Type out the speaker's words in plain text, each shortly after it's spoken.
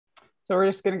So we're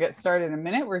just going to get started in a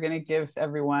minute. We're going to give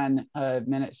everyone a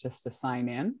minute just to sign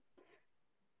in.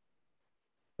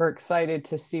 We're excited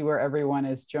to see where everyone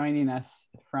is joining us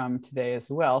from today as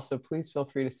well. So please feel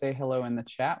free to say hello in the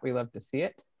chat. We love to see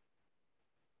it.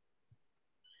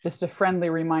 Just a friendly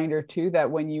reminder too,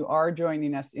 that when you are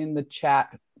joining us in the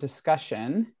chat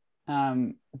discussion,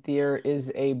 there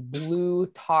is a blue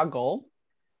toggle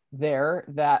there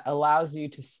that allows you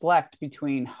to select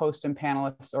between host and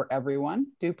panelists or everyone.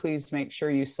 Do please make sure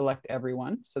you select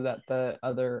everyone so that the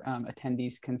other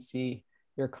attendees can see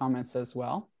your comments as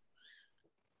well.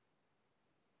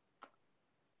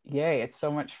 Yay, it's so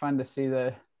much fun to see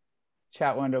the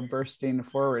chat window bursting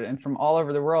forward and from all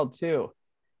over the world too.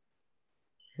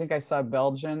 I think I saw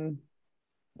Belgium,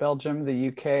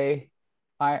 the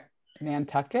UK,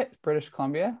 Nantucket, British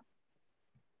Columbia.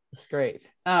 That's great.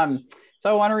 So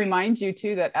I want to remind you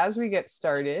too that as we get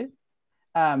started,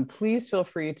 please feel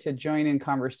free to join in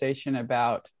conversation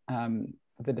about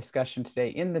the discussion today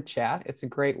in the chat. It's a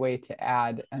great way to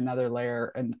add another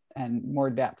layer and more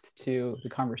depth to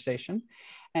the conversation.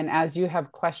 And as you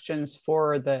have questions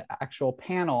for the actual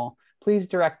panel, please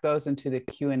direct those into the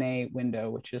Q&A window,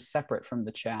 which is separate from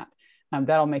the chat.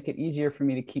 That'll make it easier for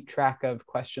me to keep track of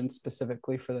questions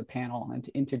specifically for the panel and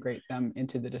to integrate them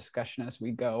into the discussion as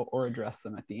we go or address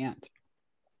them at the end.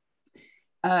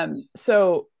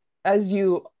 So as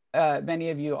you, many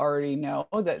of you already know,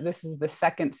 that this is the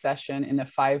second session in a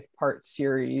 5-part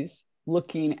series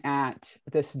looking at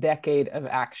this decade of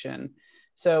action.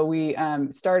 So we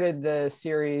started the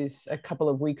series a couple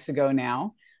of weeks ago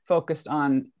now, focused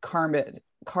on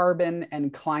carbon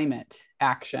and climate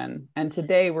action. And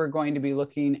today we're going to be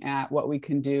looking at what we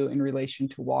can do in relation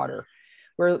to water.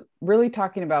 We're really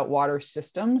talking about water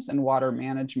systems and water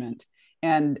management.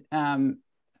 And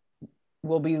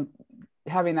we'll be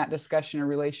having that discussion in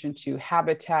relation to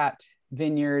habitat,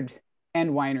 vineyard,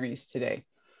 and wineries today.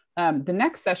 The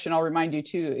next session, I'll remind you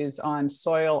too, is on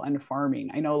soil and farming.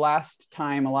 I know last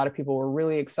time a lot of people were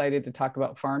really excited to talk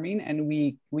about farming, and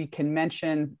we can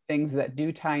mention things that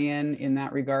do tie in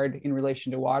that regard in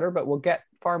relation to water, but we'll get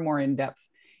far more in depth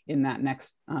in that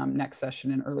next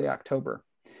session in early October.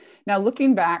 Now,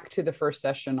 looking back to the first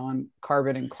session on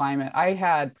carbon and climate, I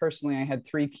had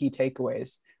 3 key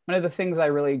takeaways. One of the things I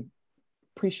really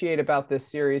appreciate about this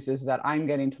series is that I'm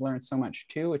getting to learn so much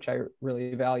too, which I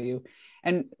really value.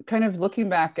 And kind of looking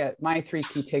back at my 3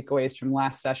 key takeaways from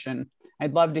last session,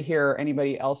 I'd love to hear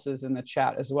anybody else's in the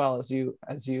chat as well as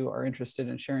you are interested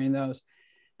in sharing those.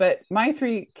 But my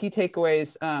 3 key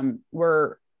takeaways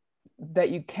were that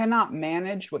you cannot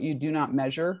manage what you do not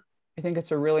measure. I think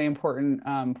it's a really important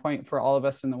point for all of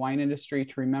us in the wine industry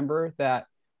to remember that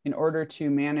in order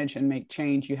to manage and make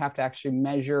change, you have to actually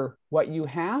measure what you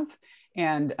have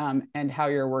and how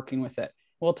you're working with it.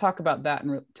 We'll talk about that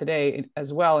today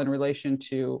as well in relation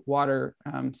to water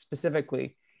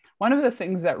specifically. One of the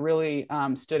things that really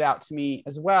stood out to me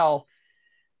as well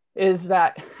is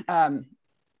that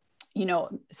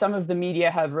some of the media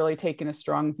have really taken a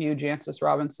strong view. Jancis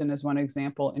Robinson is one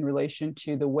example in relation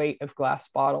to the weight of glass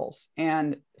bottles.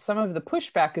 And some of the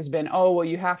pushback has been, oh, well,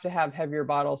 you have to have heavier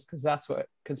bottles because that's what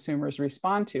consumers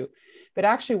respond to. But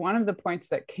actually, one of the points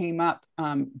that came up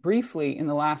briefly in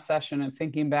the last session and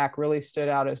thinking back really stood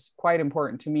out as quite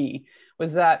important to me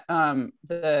was that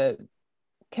the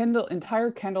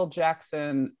entire Kendall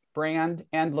Jackson brand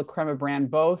and La Crema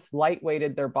brand both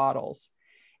lightweighted their bottles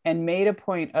and made a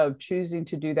point of choosing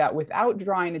to do that without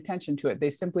drawing attention to it. They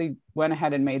simply went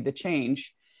ahead and made the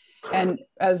change. And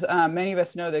as many of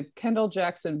us know, the Kendall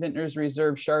Jackson Vintners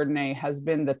Reserve Chardonnay has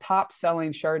been the top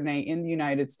selling Chardonnay in the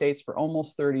United States for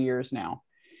almost 30 years now.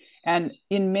 And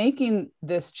in making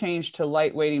this change to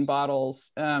lightweighting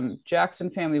bottles, Jackson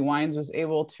Family Wines was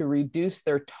able to reduce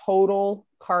their total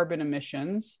carbon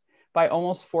emissions by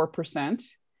almost 4%.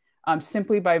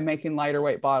 Simply by making lighter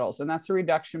weight bottles. And that's a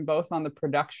reduction both on the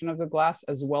production of the glass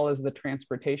as well as the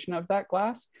transportation of that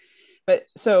glass. But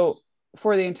so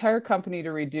for the entire company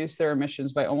to reduce their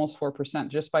emissions by almost 4%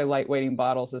 just by lightweighting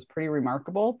bottles is pretty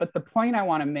remarkable. But the point I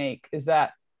want to make is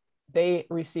that they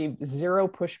received 0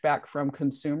 pushback from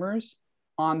consumers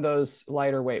on those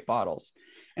lighter weight bottles.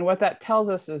 And what that tells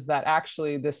us is that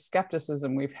actually this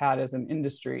skepticism we've had as an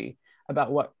industry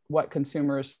about what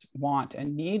consumers want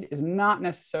and need is not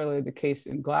necessarily the case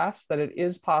in glass, that it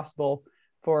is possible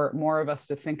for more of us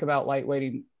to think about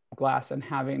lightweighting glass and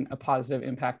having a positive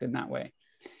impact in that way.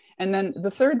 And then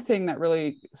the third thing that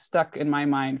really stuck in my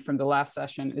mind from the last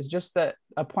session is just that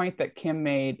a point that Kim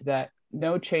made, that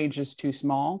no change is too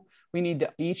small. We need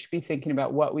to each be thinking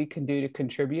about what we can do to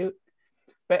contribute.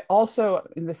 But also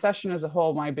in the session as a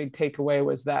whole, my big takeaway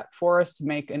was that for us to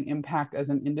make an impact as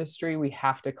an industry, we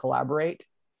have to collaborate.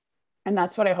 And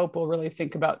that's what I hope we'll really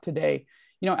think about today.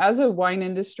 You know, as a wine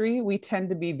industry, we tend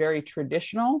to be very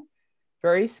traditional,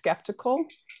 very skeptical,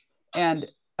 and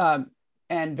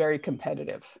very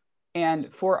competitive.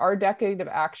 And for our decade of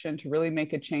action to really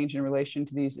make a change in relation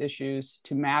to these issues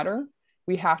to matter,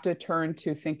 we have to turn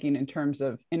to thinking in terms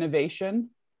of innovation,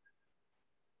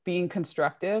 being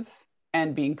constructive,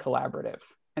 and being collaborative.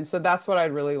 And so that's what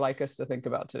I'd really like us to think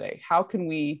about today. How can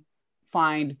we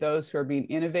find those who are being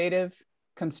innovative,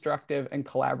 constructive, and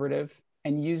collaborative,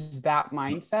 and use that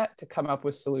mindset to come up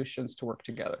with solutions to work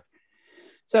together?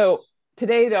 So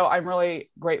today, though, I'm really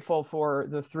grateful for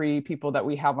the three people that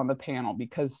we have on the panel,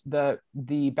 because the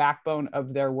backbone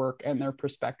of their work and their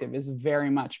perspective is very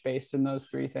much based in those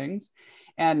three things.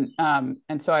 And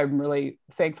so I'm really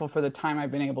thankful for the time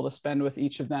I've been able to spend with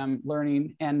each of them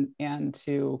learning and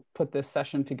to put this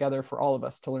session together for all of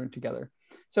us to learn together.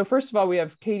 So first of all, we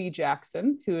have Katie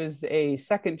Jackson, who is a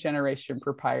second generation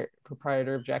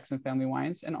proprietor of Jackson Family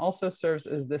Wines and also serves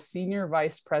as the Senior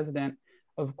Vice President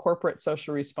of Corporate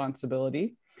Social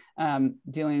Responsibility,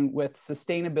 dealing with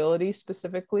sustainability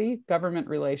specifically, government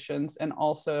relations, and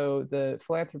also the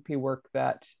philanthropy work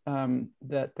that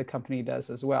the company does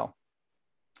as well.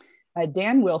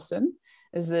 Dan Wilson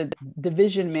is the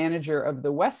division manager of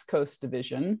the West Coast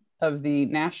Division of the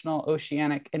National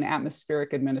Oceanic and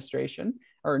Atmospheric Administration,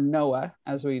 or NOAA,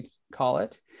 as we call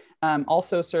it.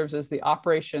 Also serves as the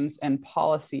Operations and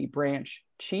Policy Branch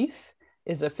Chief,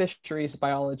 is a fisheries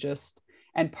biologist,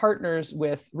 and partners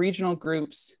with regional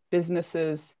groups,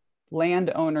 businesses,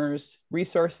 landowners,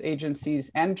 resource agencies,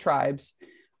 and tribes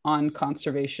on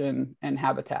conservation and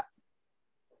habitat.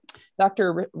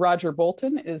 Dr. Roger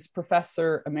Boulton is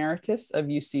Professor Emeritus of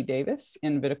UC Davis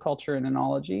in Viticulture and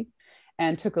Enology,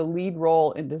 and took a lead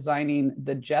role in designing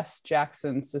the Jess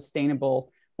Jackson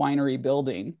Sustainable Winery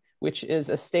Building, which is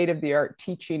a state-of-the-art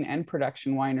teaching and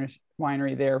production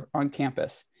winery there on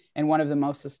campus, and one of the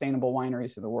most sustainable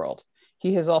wineries in the world.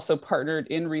 He has also partnered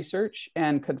in research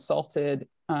and consulted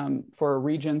for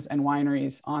regions and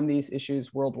wineries on these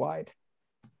issues worldwide.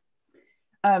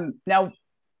 Now,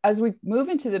 as we move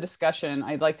into the discussion,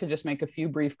 I'd like to just make a few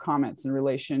brief comments in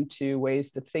relation to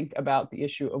ways to think about the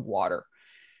issue of water.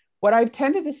 What I've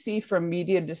tended to see from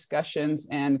media discussions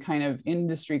and kind of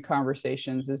industry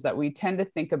conversations is that we tend to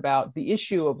think about the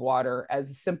issue of water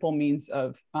as a simple means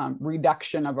of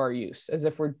reduction of our use, as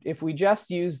if we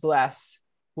just use less,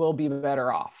 we'll be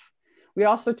better off. We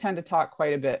also tend to talk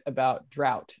quite a bit about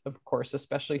drought, of course,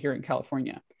 especially here in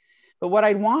California. But what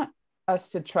I want us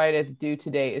to try to do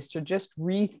today is to just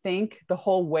rethink the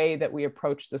whole way that we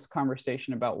approach this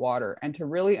conversation about water, and to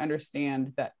really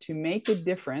understand that to make a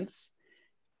difference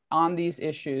on these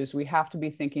issues, we have to be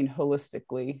thinking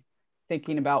holistically,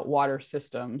 thinking about water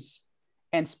systems,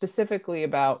 and specifically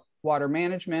about water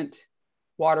management,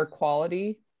 water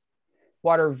quality,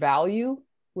 water value,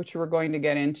 which we're going to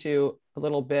get into a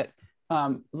little bit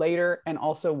later, and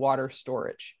also water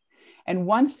storage. And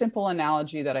one simple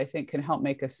analogy that I think can help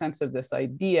make a sense of this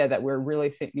idea that we're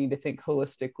really need to think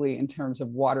holistically in terms of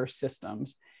water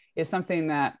systems is something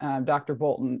that Dr.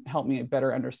 Boulton helped me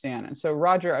better understand. And so,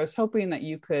 Roger, I was hoping that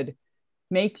you could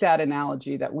make that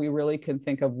analogy, that we really can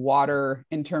think of water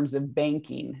in terms of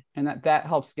banking, and that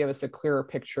helps give us a clearer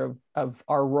picture of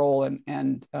our role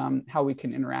and how we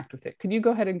can interact with it. Could you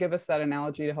go ahead and give us that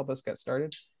analogy to help us get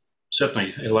started?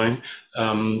 Certainly, Elaine.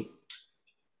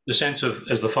 The sense of,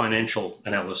 as the financial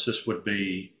analysis would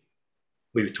be,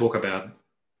 we talk about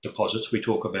deposits, we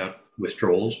talk about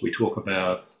withdrawals, we talk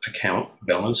about account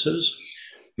balances,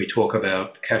 we talk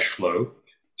about cash flow,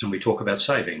 and we talk about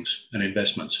savings and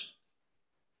investments.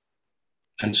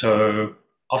 And so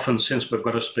often, since we've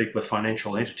got to speak with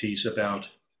financial entities about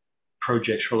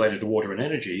projects related to water and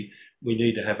energy, we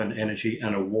need to have an energy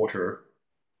and a water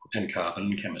and carbon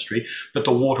and chemistry, but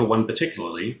the water one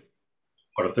particularly.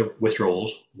 What are the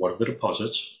withdrawals? What are the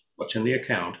deposits? What's in the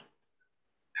account?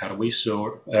 How do we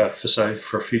store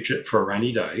for a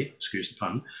rainy day? Excuse the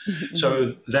pun. So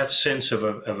that sense of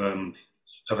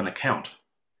an account,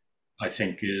 I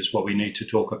think, is what we need to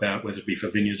talk about, whether it be for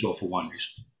vineyards or for wineries.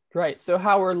 Right. So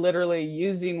how we're literally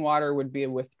using water would be a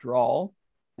withdrawal,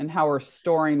 and how we're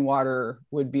storing water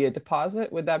would be a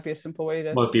deposit. Would that be a simple way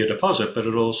to? Well, it'd be a deposit, but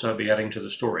it'd also be adding to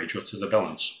the storage or to the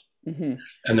balance. Mm-hmm.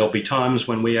 And there'll be times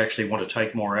when we actually want to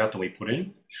take more out than we put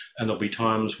in, and there'll be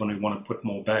times when we want to put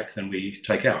more back than we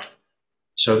take out.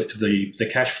 So the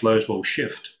cash flows will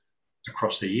shift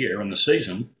across the year and the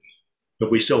season, but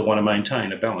we still want to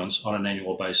maintain a balance on an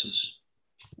annual basis.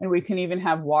 And we can even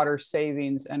have water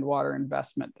savings and water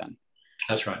investment then.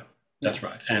 That's right. That's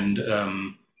right.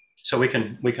 And so we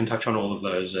can touch on all of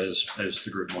those as the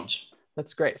group wants.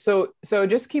 That's great. So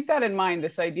just keep that in mind,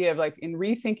 this idea of like in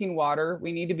rethinking water,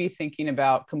 we need to be thinking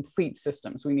about complete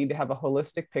systems. We need to have a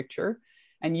holistic picture,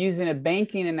 and using a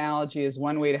banking analogy is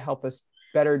one way to help us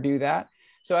better do that.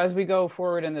 So as we go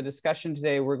forward in the discussion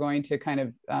today, we're going to kind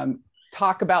of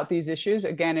talk about these issues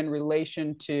again in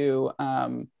relation to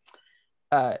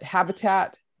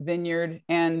habitat, vineyard,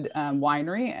 and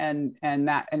winery, and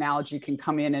that analogy can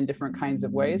come in different kinds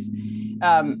of ways.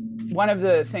 One of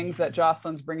the things that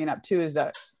Jocelyn's bringing up too is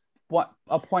that what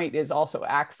a point is also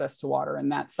access to water,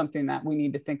 and that's something that we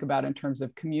need to think about in terms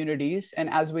of communities. And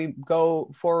as we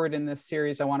go forward in this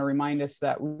series, I want to remind us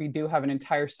that we do have an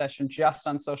entire session just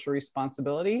on social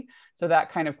responsibility, so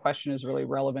that kind of question is really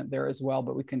relevant there as well,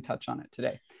 but we can touch on it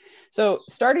today. So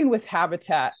starting with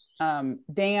habitat,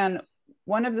 Dan,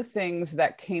 one of the things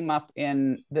that came up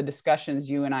in the discussions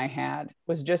you and I had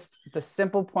was just the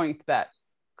simple point that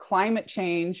climate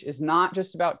change is not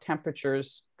just about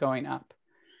temperatures going up.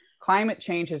 Climate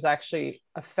change has actually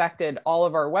affected all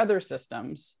of our weather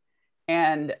systems,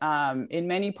 and in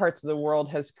many parts of the world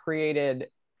has created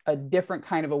a different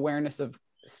kind of awareness of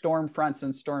storm fronts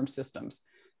and storm systems.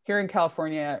 Here in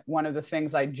California, one of the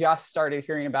things I just started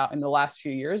hearing about in the last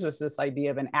few years was this idea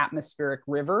of an atmospheric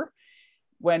river.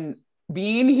 When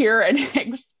being here and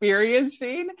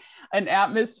experiencing an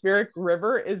atmospheric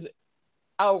river is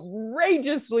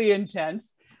outrageously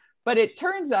intense, but it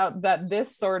turns out that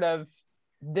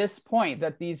this point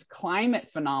that these climate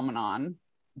phenomenon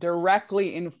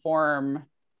directly inform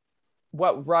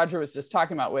what Roger was just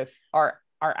talking about with our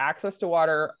access to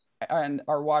water and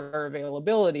our water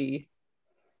availability,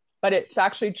 but it's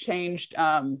actually changed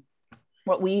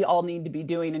what we all need to be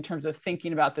doing in terms of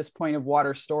thinking about this point of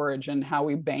water storage and how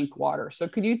we bank water. So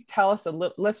could you tell us a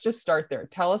little, let's just start there.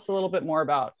 Tell us a little bit more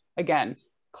about, again,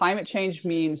 climate change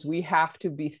means we have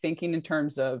to be thinking in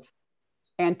terms of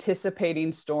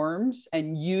anticipating storms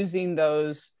and using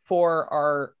those for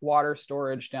our water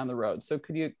storage down the road. So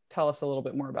could you tell us a little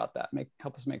bit more about that?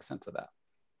 Help us make sense of that.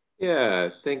 Yeah,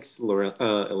 thanks,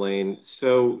 Elaine.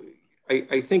 So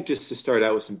I think just to start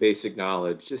out with some basic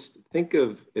knowledge, just think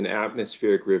of an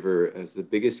atmospheric river as the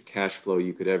biggest cash flow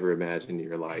you could ever imagine in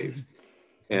your life.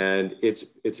 And it's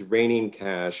raining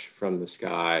cash from the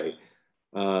sky.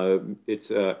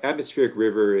 It's a atmospheric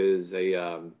river is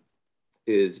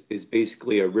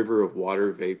basically a river of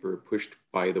water vapor pushed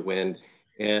by the wind.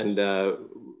 And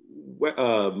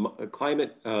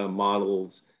climate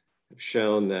models have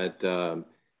shown that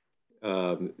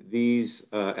these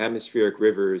atmospheric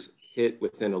rivers hit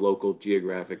within a local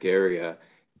geographic area.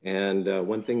 And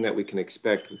one thing that we can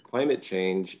expect with climate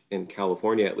change in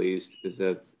California, at least, is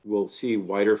that we'll see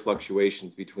wider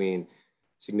fluctuations between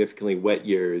significantly wet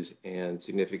years and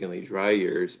significantly dry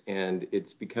years. And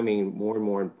it's becoming more and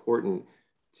more important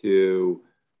to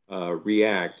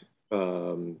react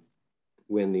when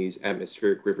these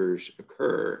atmospheric rivers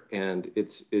occur. And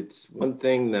it's one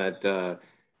thing that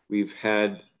we've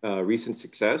had recent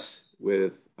success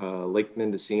with Lake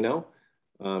Mendocino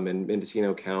and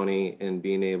Mendocino County, and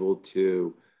being able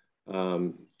to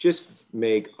just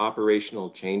make operational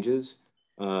changes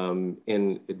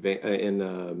in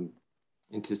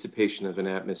anticipation of an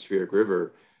atmospheric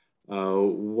river.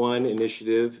 One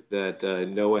initiative that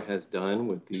NOAA has done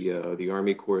with the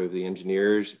Army Corps of the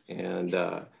Engineers and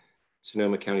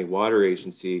Sonoma County Water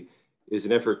Agency is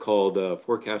an effort called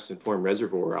Forecast Informed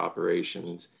Reservoir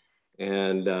Operations.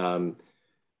 And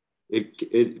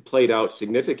it played out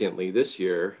significantly this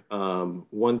year.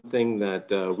 One thing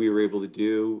that we were able to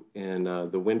do in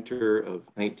the winter of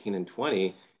 19 and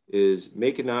 20 is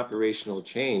make an operational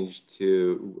change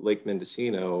to Lake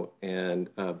Mendocino and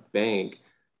bank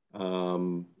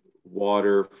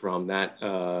water from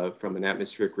an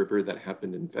atmospheric river that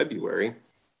happened in February.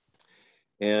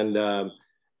 And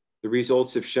the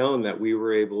results have shown that we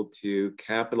were able to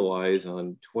capitalize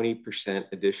on 20%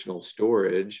 additional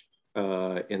storage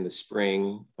in the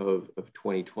spring of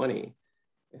 2020.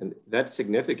 And that's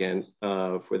significant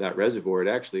for that reservoir. It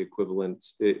actually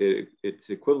it's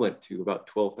equivalent to about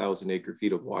 12,000 acre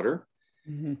feet of water.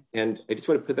 Mm-hmm. And I just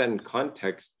want to put that in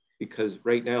context, because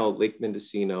right now Lake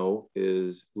Mendocino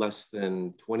is less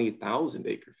than 20,000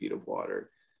 acre feet of water.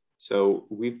 So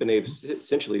we've been able to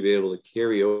essentially be able to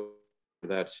carry over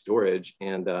that storage.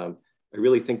 And I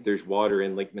really think there's water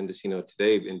in Lake Mendocino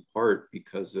today, in part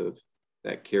because of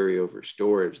that carryover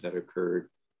storage that occurred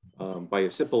by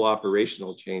a simple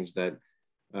operational change that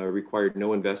required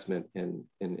no investment in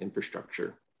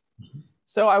infrastructure.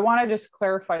 So I want to just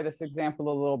clarify this example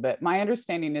a little bit. My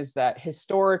understanding is that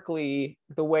historically,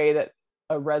 the way that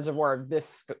a reservoir of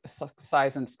this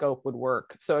size and scope would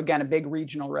work. So again, a big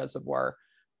regional reservoir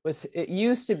it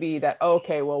used to be that,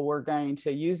 okay, well, we're going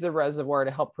to use the reservoir to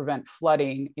help prevent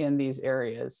flooding in these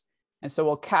areas. And so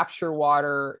we'll capture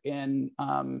water in,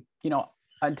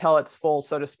 until it's full,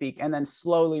 so to speak, and then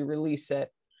slowly release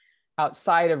it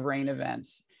outside of rain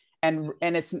events. And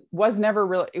it was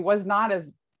not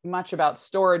as much about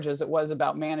storage as it was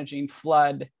about managing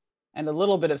flood and a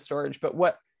little bit of storage. But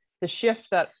what the shift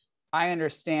that I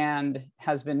understand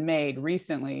has been made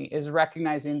recently is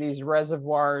recognizing these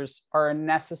reservoirs are a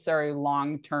necessary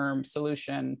long-term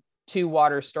solution to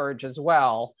water storage as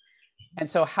well. And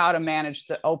so how to manage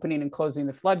the opening and closing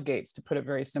the floodgates, to put it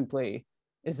very simply,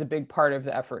 is a big part of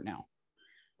the effort now.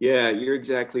 Yeah, you're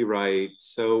exactly right.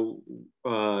 So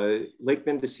Lake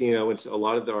Mendocino, it's a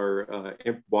lot of our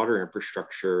water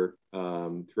infrastructure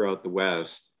throughout the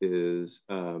West is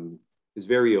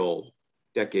very old,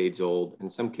 decades old, in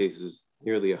some cases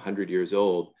nearly 100 years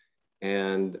old.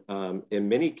 And in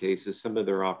many cases, some of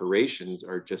their operations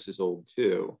are just as old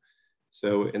too.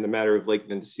 So in the matter of Lake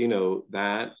Mendocino,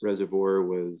 that reservoir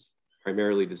was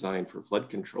primarily designed for flood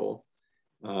control,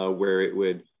 where it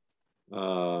would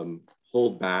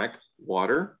hold back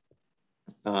water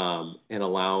and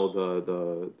allow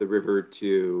the river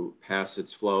to pass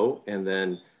its flow. And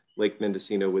then Lake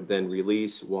Mendocino would then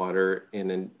release water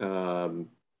and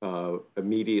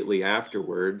immediately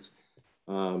afterwards,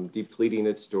 depleting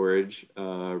its storage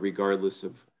regardless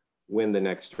of when the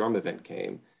next storm event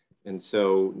came. And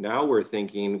so now we're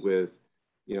thinking with,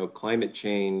 climate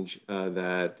change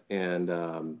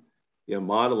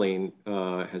modeling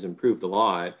has improved a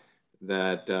lot,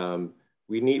 that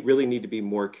we really need to be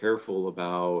more careful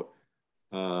about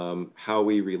how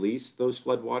we release those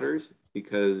floodwaters,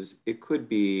 because it could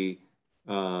be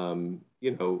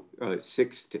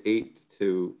 6 to 8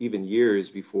 to even years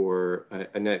before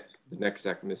the next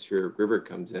atmospheric river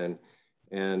comes in.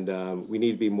 And we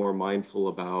need to be more mindful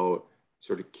about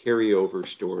sort of carryover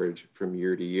storage from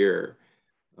year to year.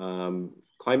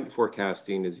 Climate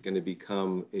forecasting is going to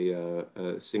become a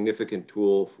significant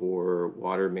tool for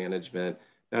water management,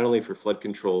 not only for flood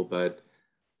control, but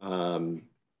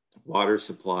water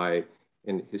supply.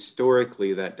 And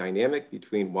historically, that dynamic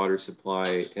between water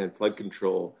supply and flood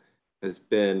control has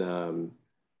been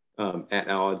at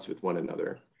odds with one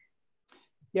another.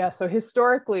 Yeah, so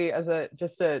historically,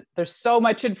 there's so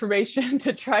much information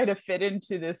to try to fit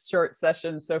into this short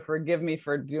session. So forgive me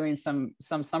for doing some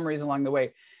summaries along the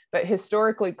way. But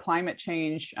historically, climate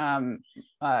change,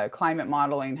 climate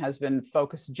modeling has been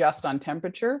focused just on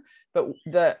temperature. But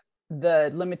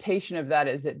the limitation of that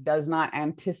is it does not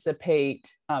anticipate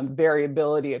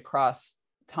variability across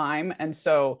time. And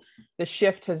so the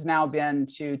shift has now been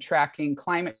to tracking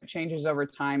climate changes over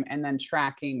time and then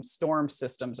tracking storm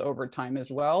systems over time as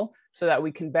well, so that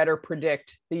we can better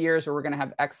predict the years where we're going to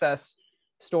have excess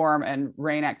storm and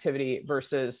rain activity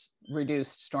versus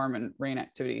reduced storm and rain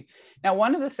activity. Now,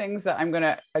 one of the things that I'm going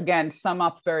to, again, sum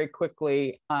up very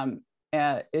quickly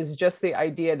is just the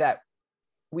idea that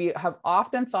we have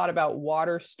often thought about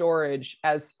water storage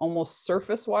as almost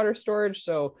surface water storage.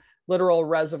 So literal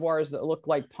reservoirs that look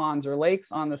like ponds or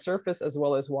lakes on the surface, as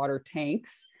well as water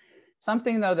tanks.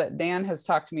 Something though that Dan has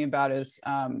talked to me about is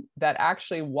that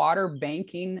actually water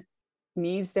banking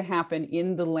needs to happen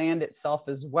in the land itself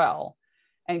as well.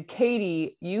 And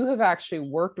Katie, you have actually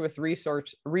worked with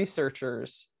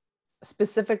researchers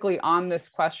specifically on this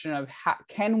question of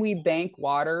can we bank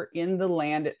water in the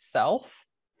land itself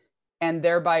and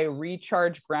thereby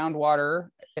recharge groundwater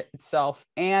itself,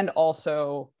 and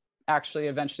also actually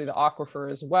eventually the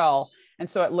aquifer as well. And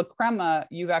so at La Crema,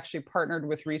 you've actually partnered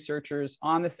with researchers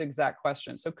on this exact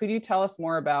question. So could you tell us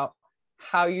more about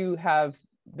how you have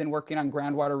been working on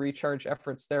groundwater recharge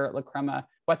efforts there at La Crema,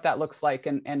 what that looks like,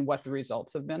 and what the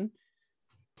results have been?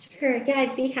 Sure, yeah,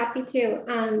 I'd be happy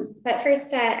to. But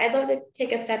first, I'd love to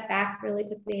take a step back really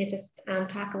quickly and just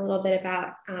talk a little bit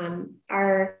about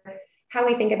how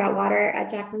we think about water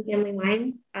at Jackson Family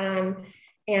Wines.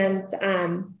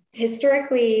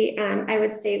 Historically, I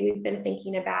would say we've been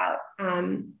thinking about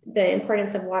the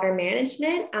importance of water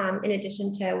management in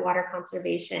addition to water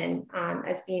conservation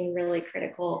as being really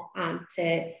critical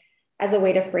as a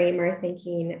way to frame our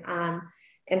thinking.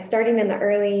 And starting in the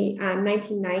early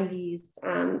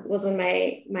 1990s was when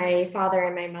my father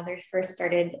and my mother first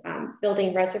started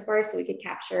building reservoirs so we could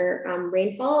capture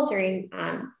rainfall during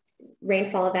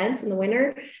rainfall events in the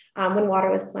winter when water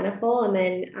was plentiful. And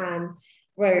then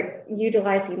we're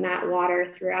utilizing that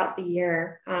water throughout the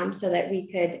year so that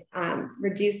we could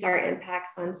reduce our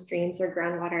impacts on streams or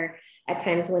groundwater at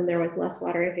times when there was less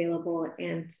water available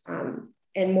and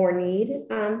more need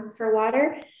for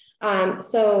water.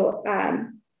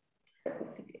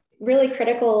 Really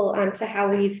critical to how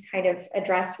we've kind of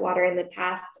addressed water in the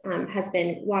past has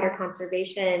been water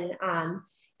conservation.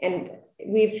 And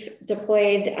we've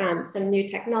deployed some new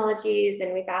technologies,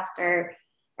 and we've asked our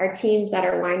teams at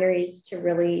our wineries to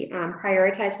really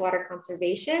prioritize water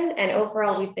conservation. And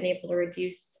overall, we've been able to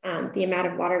reduce the amount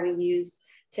of water we use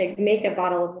to make a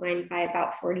bottle of wine by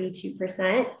about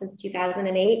 42% since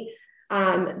 2008.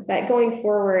 But going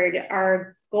forward,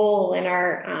 our goal and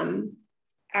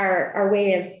our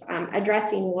way of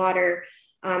addressing water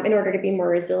in order to be more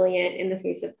resilient in the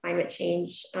face of climate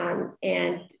change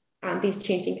and these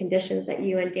changing conditions that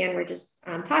you and Dan were just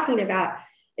talking about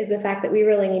is the fact that we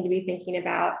really need to be thinking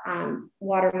about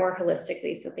water more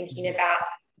holistically. So thinking about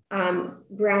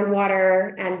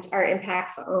groundwater and our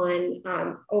impacts on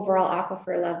overall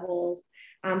aquifer levels,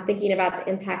 thinking about the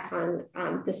impacts on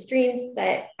the streams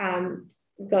that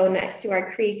go next to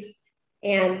our creeks,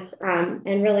 and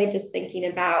really just thinking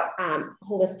about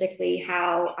holistically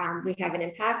how we have an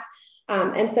impact.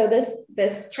 And so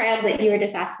this trial that you were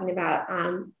just asking about,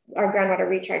 our groundwater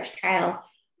recharge trial,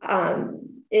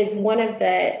 is one of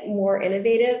the more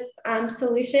innovative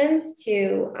solutions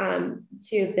to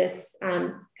this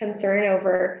concern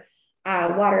over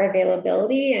water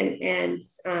availability and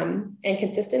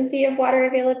consistency of water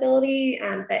availability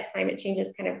that climate change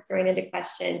is kind of throwing into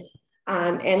question.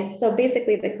 And so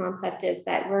basically the concept is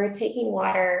that we're taking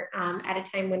water at a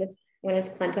time when it's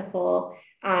plentiful,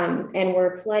 and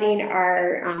we're flooding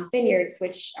our vineyards,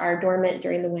 which are dormant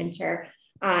during the winter.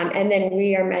 And then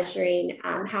we are measuring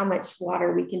how much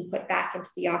water we can put back into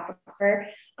the aquifer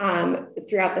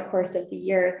throughout the course of the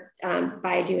year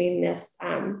by doing this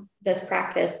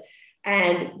practice,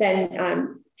 and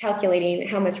then calculating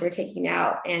how much we're taking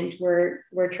out. And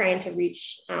we're trying to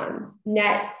reach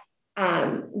net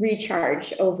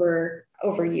recharge over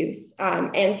use.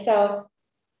 And so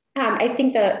I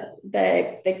think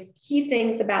the key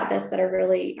things about this that are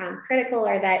really critical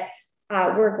are that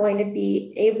we're going to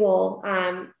be able,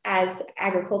 as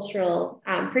agricultural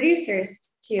producers,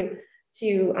 to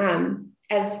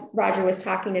as Roger was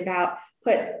talking about,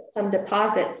 put some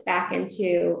deposits back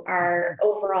into our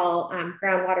overall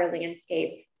groundwater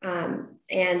landscape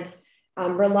and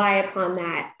rely upon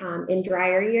that in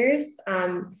drier years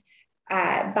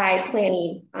by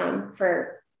planning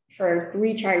for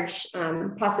recharge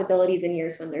possibilities in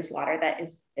years when there's water that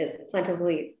is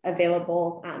plentifully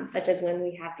available, such as when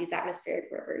we have these atmospheric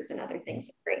rivers and other things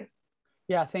to bring.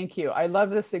 Yeah, thank you. I love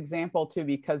this example too,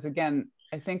 because again,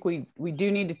 I think we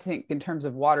do need to think in terms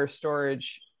of water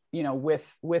storage, you know,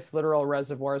 with literal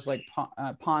reservoirs like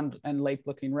pond and lake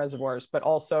looking reservoirs, but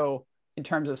also in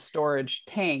terms of storage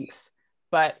tanks.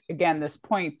 But again, this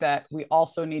point that we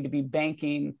also need to be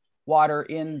banking water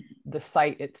in the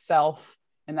site itself,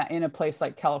 and that in a place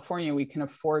like California, we can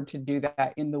afford to do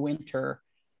that in the winter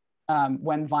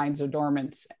when vines are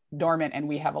dormant, and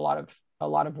we have a lot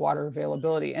of water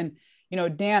availability. And you know,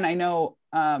 Dan, I know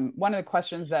one of the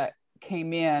questions that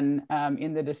came in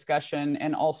the discussion,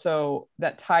 and also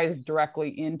that ties directly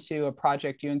into a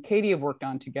project you and Katie have worked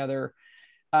on together.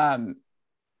 You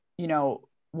know,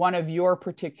 one of your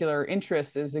particular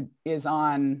interests is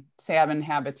on salmon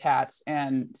habitats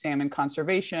and salmon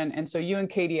conservation. And so you and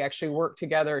Katie actually work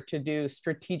together to do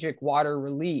strategic water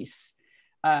release.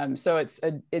 So it's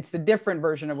a different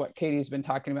version of what Katie's been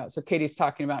talking about. So Katie's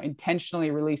talking about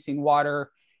intentionally releasing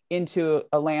water into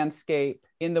a landscape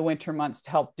in the winter months to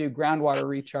help do groundwater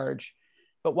recharge.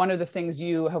 But one of the things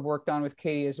you have worked on with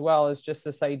Katie as well is just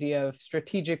this idea of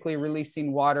strategically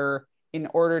releasing water in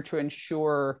order to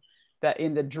ensure that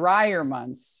in the drier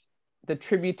months, the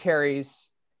tributaries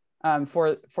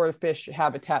for fish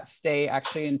habitats stay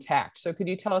actually intact. So could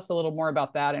you tell us a little more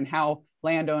about that and how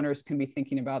landowners can be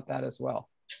thinking about that as well?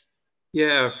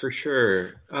 Yeah, for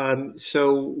sure.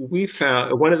 So we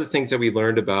found one of the things that we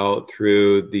learned about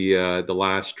through the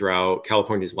last drought,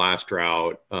 California's last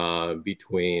drought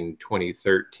between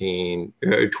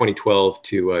 2012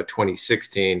 to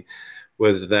 2016,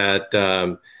 was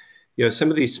that you know, some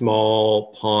of these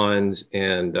small ponds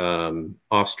and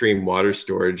off-stream water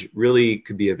storage really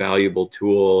could be a valuable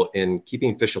tool in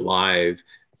keeping fish alive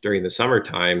during the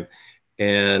summertime.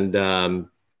 And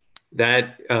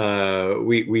that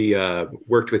we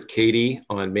worked with Katie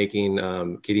on making,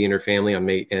 Katie and her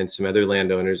family and some other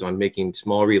landowners on making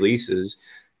small releases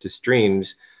to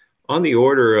streams on the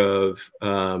order of,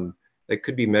 that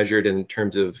could be measured in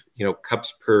terms of, you know,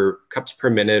 cups per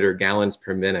minute or gallons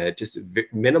per minute, just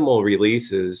minimal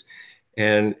releases.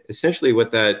 And essentially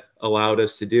what that allowed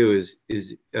us to do is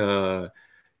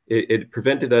it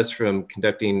prevented us from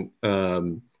conducting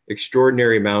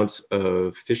extraordinary amounts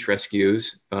of fish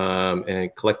rescues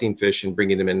and collecting fish and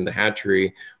bringing them in the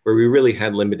hatchery, where we really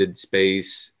had limited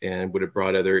space and would have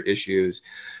brought other issues.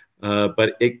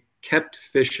 But it kept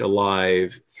fish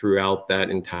alive throughout that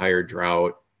entire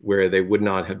drought, where they would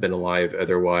not have been alive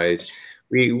otherwise.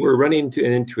 We were running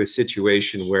into a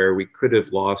situation where we could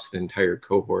have lost an entire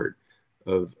cohort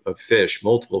of fish,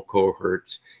 multiple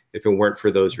cohorts, if it weren't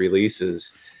for those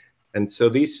releases. And so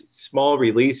these small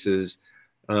releases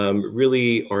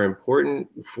really are important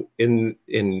in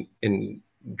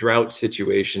drought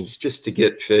situations, just to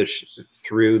get fish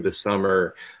through the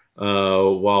summer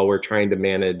while we're trying to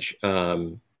manage,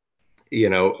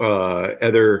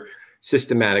 other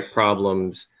systematic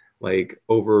problems like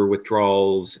over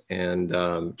withdrawals and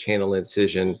channel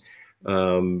incision,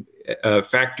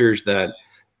 factors that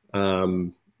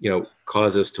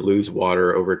cause us to lose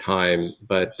water over time.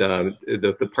 But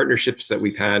the partnerships that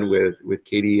we've had with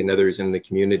Katie and others in the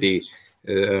community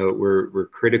were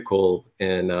critical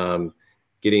in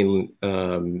getting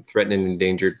threatened and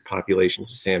endangered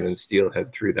populations of salmon and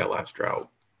steelhead through that last drought,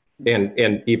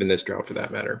 and even this drought for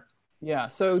that matter. Yeah,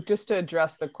 so just to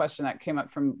address the question that came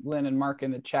up from Lynn and Mark in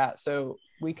the chat, so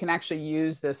we can actually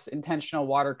use this intentional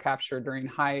water capture during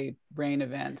high rain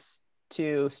events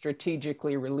to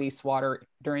strategically release water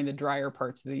during the drier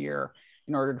parts of the year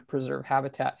in order to preserve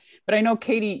habitat. But I know,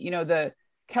 Katie, the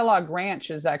Kellogg Ranch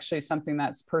is actually something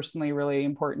that's personally really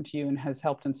important to you and has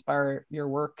helped inspire your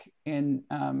work in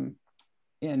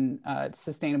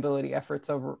sustainability efforts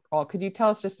overall. Could you tell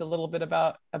us just a little bit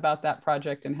about that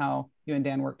project and how you and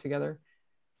Dan work together?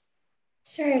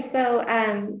 Sure. So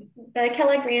the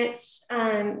Kellogg Ranch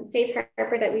Safe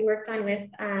Harbor that we worked on with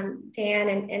Dan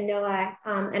and Noah,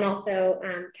 and also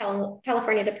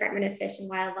California Department of Fish and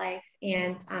Wildlife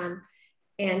and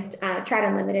Trout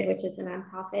Unlimited, which is a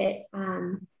nonprofit,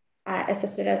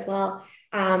 assisted as well,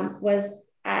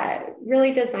 was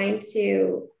really designed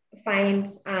to find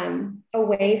a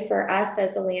way for us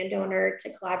as a landowner to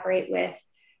collaborate with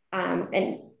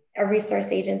a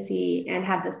resource agency and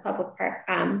have this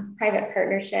public-private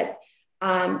partnership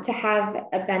to have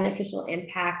a beneficial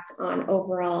impact on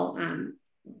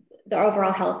the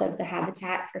overall health of the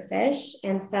habitat for fish.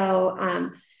 And so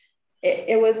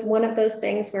it was one of those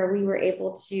things where we were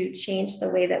able to change the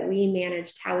way that we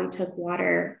managed how we took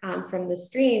water from the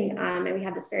stream. And we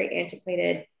had this very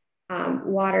antiquated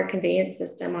water conveyance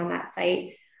system on that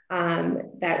site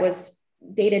that was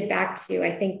dated back to,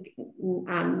 I think,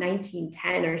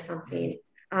 1910 or something.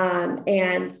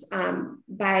 And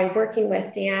by working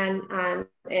with Dan and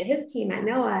his team at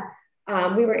NOAA,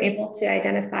 we were able to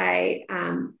identify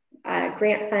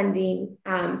grant funding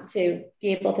to be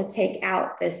able to take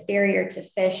out this barrier to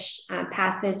fish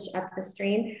passage up the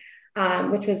stream,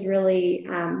 which was really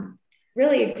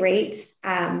a great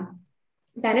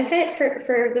benefit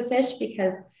for the fish,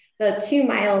 because the 2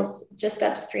 miles just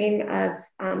upstream of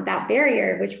that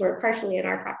barrier, which were partially on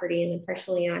our property and then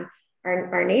partially on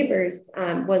our neighbors,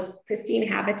 was pristine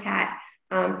habitat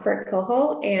for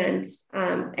coho, and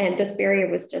this barrier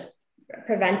was just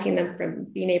preventing them from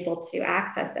being able to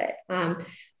access it.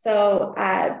 So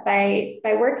by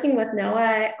working with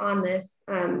NOAA on this,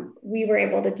 we were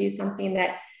able to do something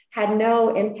that had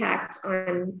no impact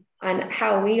on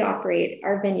how we operate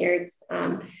our vineyards.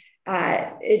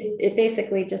 It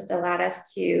basically just allowed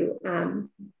us to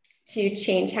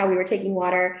change how we were taking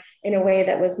water in a way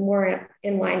that was more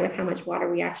in line with how much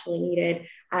water we actually needed,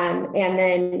 and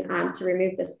then to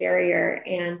remove this barrier.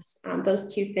 And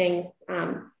those two things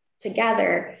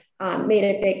together made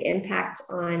a big impact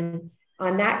on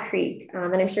that creek.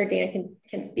 And I'm sure Dan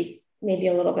can speak maybe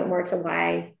a little bit more to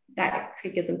why that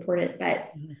creek is important.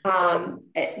 But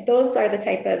those are the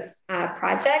type of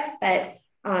projects that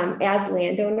as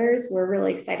landowners, we're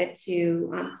really excited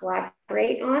to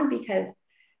collaborate on, because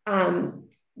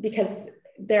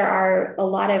there are a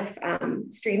lot of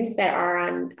streams that are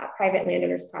on private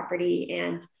landowners' property,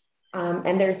 and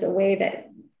there's a way that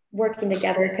working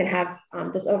together can have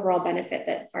this overall benefit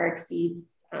that far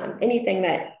exceeds anything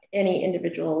that any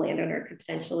individual landowner could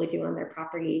potentially do on their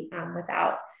property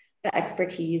without the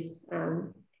expertise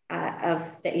of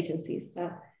the agencies.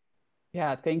 So.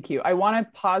 Yeah, thank you. I want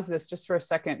to pause this just for a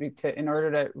second in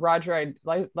order to, Roger, I'd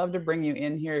love to bring you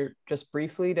in here just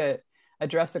briefly to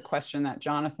address a question that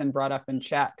Jonathan brought up in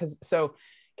chat. So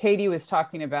Katie was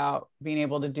talking about being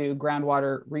able to do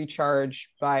groundwater recharge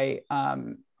by,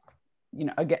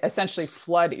 essentially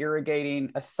flood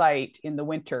irrigating a site in the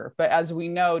winter. But as we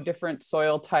know, different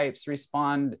soil types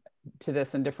respond to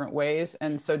this in different ways.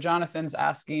 And so Jonathan's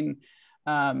asking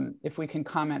if we can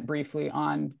comment briefly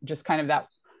on just kind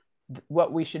of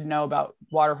what we should know about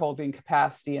water holding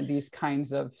capacity and these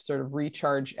kinds of sort of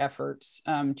recharge efforts.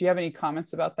 Do you have any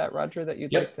comments about that, Roger, that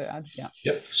you'd like to add? Yeah.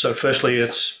 Yep. So firstly,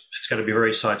 it's going to be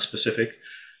very site specific,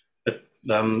 but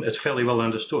it's fairly well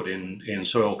understood in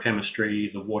soil chemistry,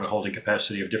 the water holding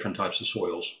capacity of different types of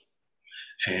soils.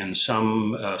 And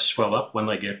some swell up when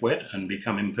they get wet and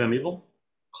become impermeable.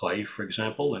 Clay, for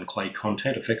example, and clay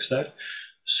content affects that.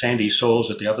 Sandy soils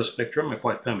at the other spectrum are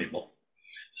quite permeable.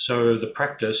 So the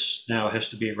practice now has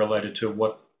to be related to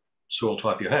what soil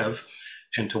type you have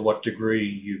and to what degree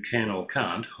you can or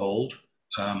can't hold,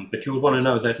 but you would want to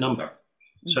know that number.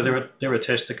 Mm-hmm. So there are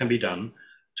tests that can be done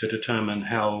to determine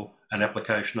how an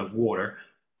application of water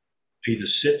either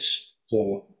sits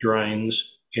or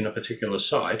drains in a particular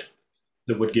site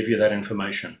that would give you that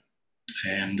information.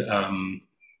 And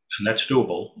that's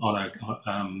doable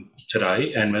on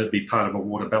today, and it'd be part of a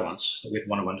water balance that we'd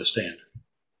want to understand.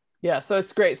 Yeah, so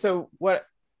it's great. So what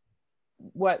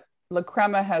La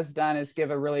Crema has done is give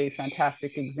a really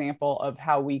fantastic example of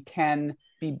how we can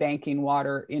be banking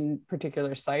water in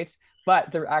particular sites,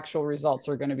 but the actual results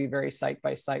are going to be very site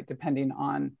by site depending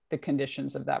on the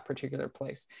conditions of that particular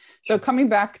place. So coming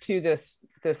back to this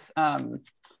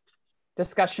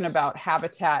discussion about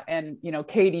habitat, and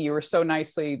Katie, you were so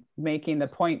nicely making the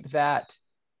point that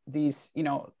these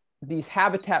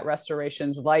habitat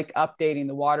restorations, like updating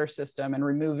the water system and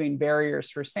removing barriers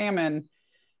for salmon,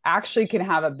 actually can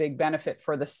have a big benefit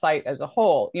for the site as a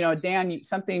whole. Dan,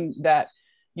 something that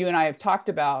you and I have talked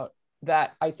about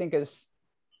that I think is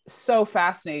so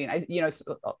fascinating.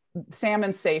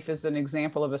 Salmon Safe is an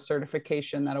example of a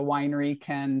certification that a winery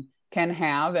can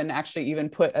have, and actually even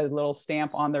put a little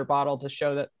stamp on their bottle to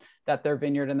show that their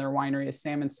vineyard and their winery is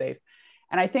salmon safe.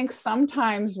 And I think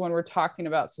sometimes when we're talking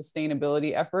about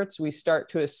sustainability efforts, we start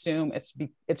to assume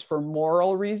it's for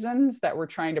moral reasons, that we're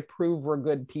trying to prove we're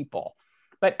good people.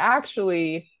 But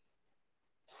actually,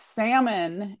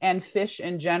 salmon and fish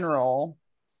in general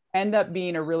end up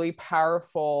being a really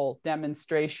powerful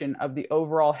demonstration of the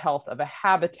overall health of a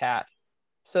habitat,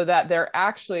 so that they're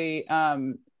actually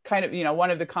kind of,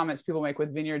 one of the comments people make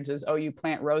with vineyards is, oh, you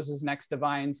plant roses next to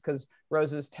vines because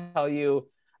roses tell you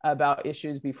about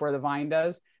issues before the vine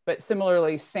does. But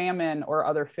similarly, salmon or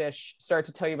other fish start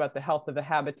to tell you about the health of the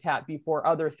habitat before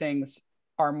other things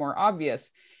are more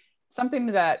obvious. Something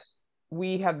that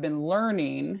we have been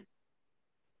learning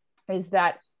is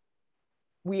that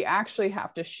we actually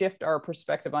have to shift our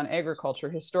perspective on agriculture.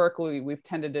 Historically, we've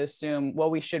tended to assume, well,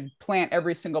 we should plant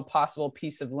every single possible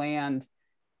piece of land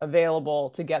available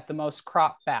to get the most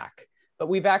crop back. But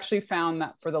we've actually found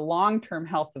that for the long-term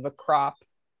health of a crop,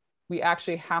 we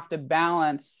actually have to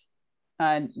balance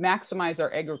and maximize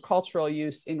our agricultural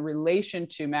use in relation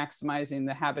to maximizing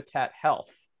the habitat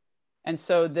health. And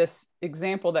so this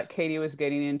example that Katie was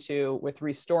getting into with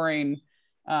restoring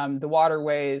the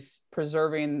waterways,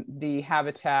 preserving the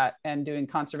habitat, and doing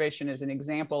conservation is an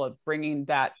example of bringing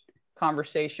that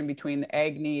conversation between the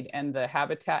ag need and the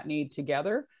habitat need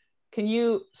together.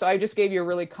 So I just gave you a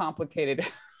really complicated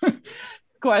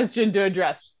question to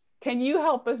address. Can you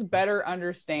help us better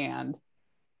understand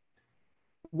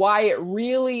why it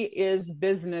really is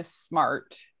business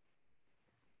smart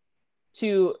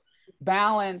to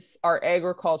balance our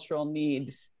agricultural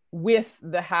needs with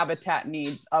the habitat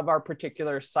needs of our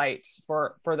particular sites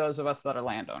for those of us that are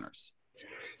landowners?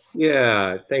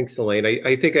 Yeah, thanks, Elaine.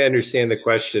 I think I understand the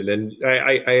question, and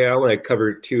I want to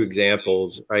cover two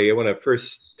examples. I want to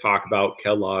first talk about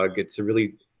Kellogg. It's a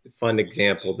really fun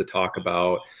example to talk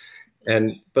about.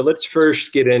 But let's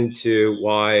first get into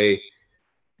why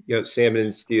salmon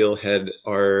and steelhead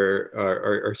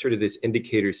are sort of this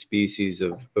indicator species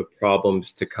of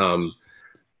problems to come.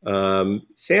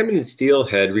 Salmon and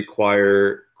steelhead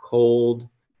require cold,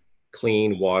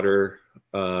 clean water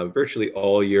virtually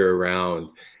all year round.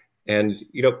 And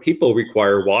people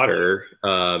require water,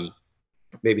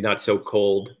 maybe not so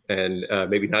cold and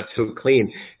maybe not so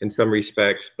clean in some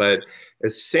respects, but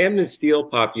as salmon and steel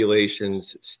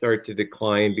populations start to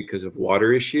decline because of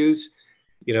water issues,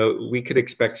 we could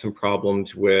expect some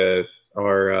problems with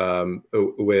our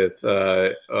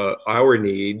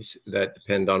needs that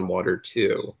depend on water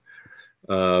too.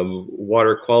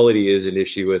 Water quality is an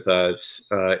issue with us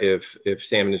if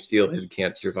salmon and steelhead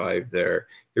can't survive there.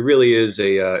 It really is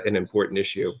an important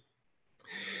issue.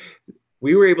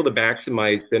 We were able to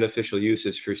maximize beneficial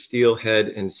uses for steelhead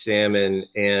and salmon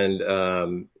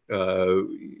and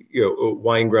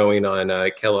wine growing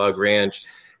on Kellogg Ranch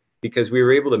because we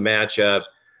were able to match up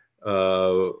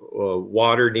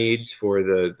water needs for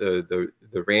the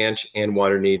ranch and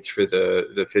water needs for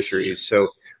the fisheries. So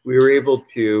we were able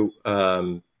to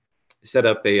set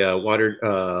up a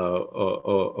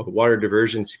a water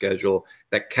diversion schedule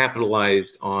that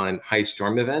capitalized on high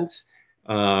storm events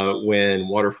when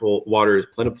water is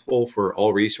plentiful for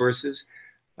all resources.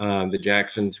 The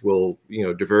Jacksons will,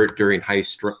 divert during high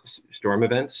storm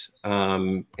events,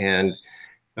 and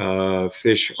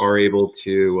fish are able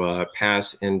to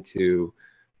pass into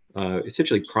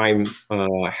essentially prime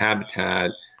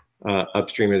habitat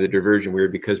upstream of the diversion weir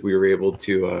because we were able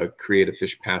to create a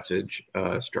fish passage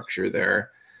structure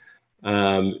there.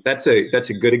 That's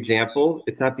a good example.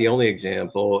 It's not the only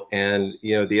example, and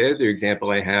the other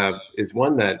example I have is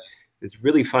one that is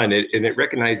really fun, and it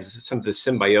recognizes some of the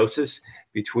symbiosis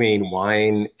between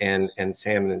wine and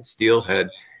salmon and steelhead.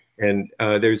 And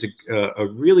there's a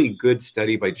really good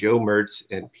study by Joe Mertz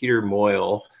and Peter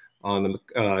Moyle on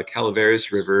the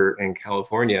Calaveras River in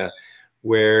California,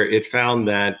 where it found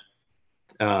that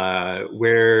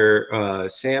where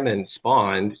salmon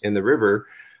spawned in the river,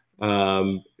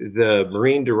 the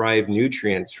marine-derived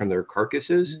nutrients from their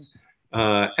carcasses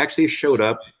actually showed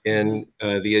up in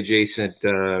the adjacent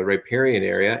riparian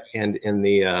area and in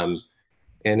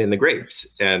the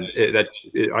grapes. And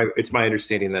it's my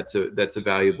understanding that's a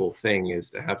valuable thing,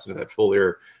 is to have some of that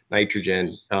foliar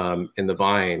nitrogen in the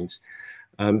vines.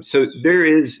 So there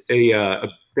is a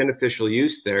beneficial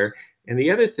use there. And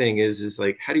the other thing is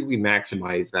like, how do we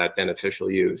maximize that beneficial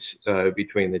use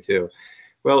between the two?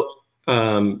 Well,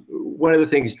 one of the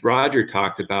things Roger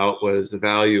talked about was the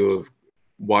value of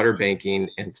water banking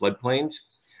and floodplains.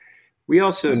 We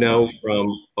also know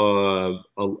from a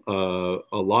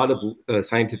lot of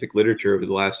scientific literature over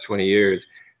the last 20 years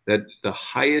that the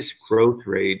highest growth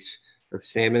rates of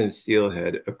salmon and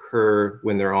steelhead occur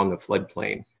when they're on the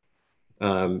floodplain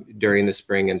during the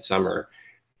spring and summer.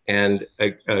 And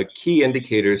a key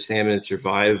indicator of salmon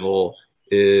survival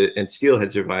and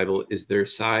steelhead survival is their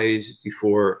size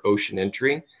before ocean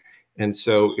entry. And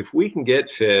so if we can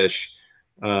get fish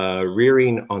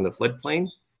rearing on the floodplain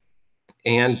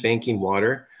and banking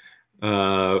water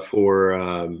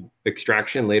for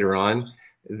extraction later on,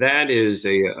 that is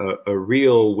a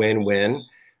real win-win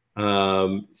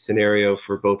scenario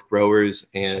for both growers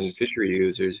and fishery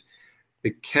users. The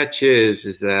catch is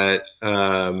that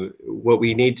what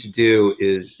we need to do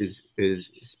is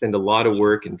spend a lot of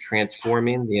work in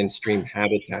transforming the in-stream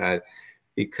habitat,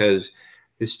 because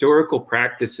historical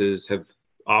practices have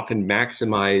often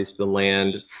maximized the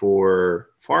land for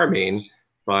farming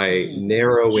by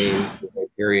narrowing the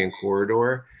riparian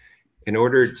corridor in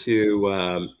order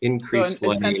to increase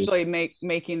flooding. Essentially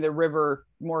making the river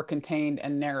more contained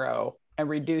and narrow, and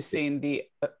reducing the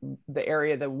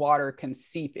area the water can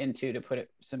seep into, to put it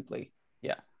simply.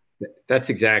 Yeah. That's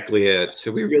exactly it.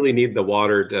 So we really need the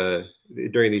water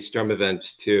during these storm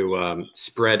events to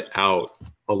spread out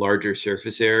a larger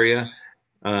surface area.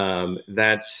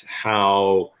 That's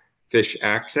how fish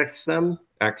access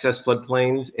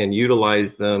floodplains and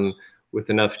utilize them with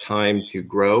enough time to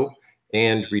grow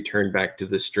and return back to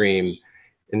the stream.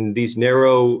 In these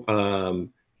narrow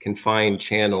confined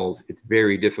channels, it's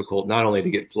very difficult not only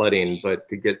to get flooding, but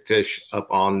to get fish up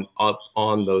on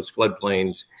those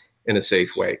floodplains in a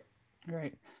safe way.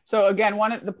 Right. So again,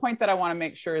 the point that I want to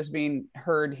make sure is being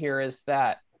heard here is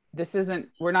that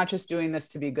we're not just doing this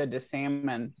to be good to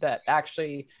salmon, that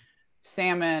actually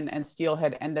salmon and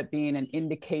steelhead end up being an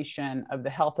indication of the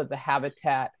health of the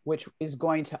habitat, which is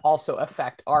going to also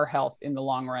affect our health in the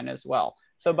long run as well.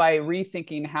 So by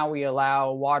rethinking how we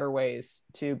allow waterways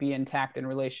to be intact in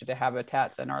relation to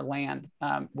habitats and our land,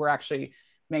 we're actually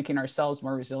making ourselves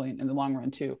more resilient in the long run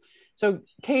too. So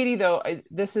Katie, though,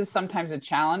 this is sometimes a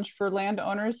challenge for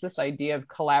landowners, this idea of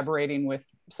collaborating with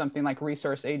something like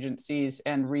resource agencies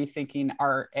and rethinking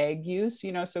our ag use,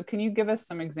 so can you give us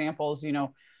some examples?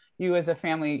 You as a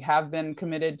family have been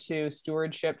committed to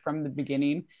stewardship from the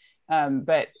beginning,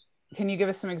 but can you give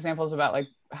us some examples about, like,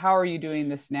 how are you doing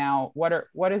this now?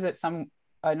 What is it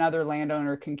another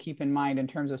landowner can keep in mind in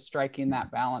terms of striking that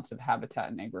balance of habitat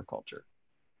and agriculture?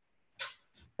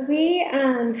 We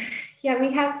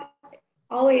have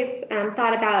always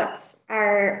thought about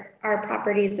our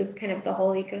properties as kind of the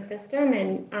whole ecosystem.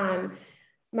 And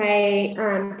my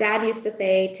dad used to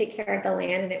say, take care of the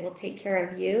land and it will take care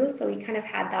of you. So we kind of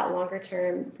had that longer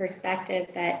term perspective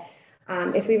that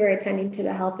if we were attending to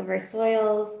the health of our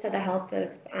soils, to the health of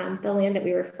the land that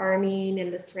we were farming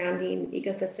and the surrounding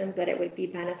ecosystems, that it would be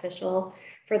beneficial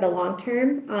for the long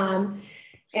term.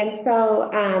 And so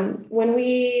when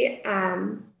we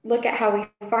look at how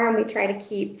we farm, we try to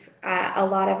keep a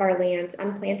lot of our lands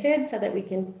unplanted so that we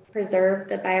can preserve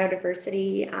the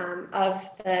biodiversity of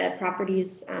the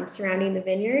properties surrounding the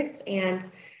vineyards. And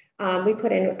we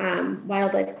put in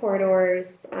wildlife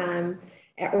corridors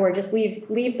or just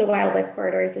leave the wildlife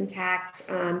corridors intact.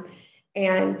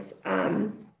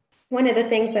 One of the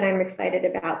things that I'm excited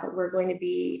about that we're going to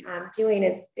be doing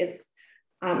is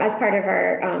as part of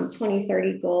our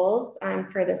 2030 goals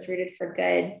for this Rooted for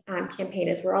Good campaign,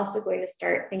 is we're also going to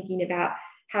start thinking about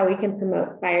how we can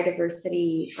promote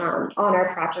biodiversity on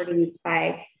our properties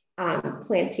by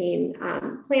planting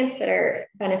plants that are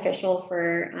beneficial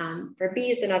for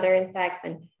bees and other insects,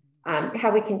 and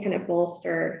how we can kind of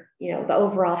bolster, the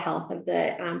overall health of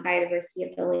the biodiversity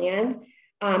of the land.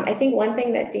 I think one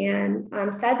thing that Dan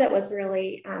said that was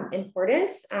really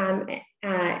important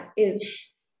is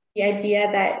the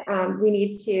idea that we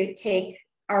need to take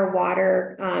our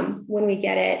water when we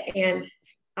get it and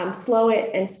slow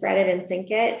it and spread it and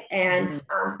sink it. And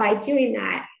by doing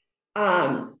that,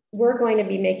 we're going to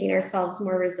be making ourselves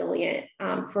more resilient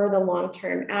for the long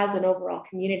term as an overall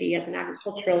community, as an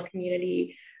agricultural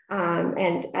community,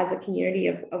 and as a community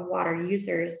of water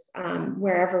users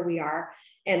wherever we are.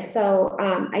 And so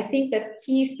I think the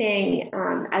key thing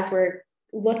as we're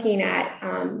looking at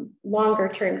longer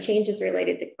term changes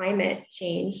related to climate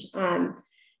change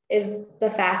is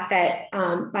the fact that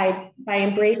by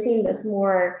embracing this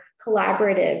more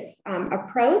collaborative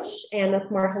approach and this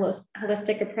more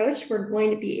holistic approach, we're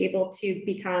going to be able to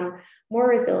become more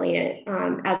resilient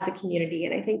as a community.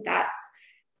 And I think that's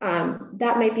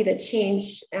that might be the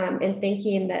change in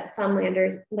thinking that some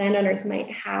landowners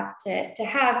might have to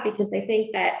have, because I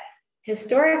think that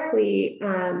historically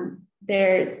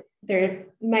there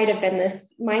might have been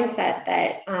this mindset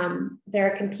that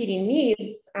there are competing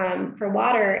needs for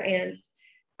water, and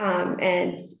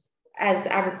as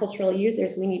agricultural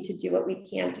users, we need to do what we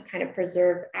can to kind of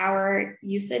preserve our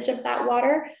usage of that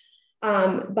water.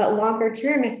 But longer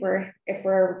term, if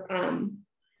we're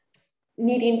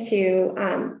needing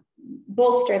to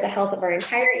bolster the health of our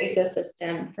entire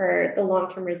ecosystem for the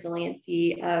long-term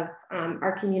resiliency of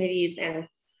our communities and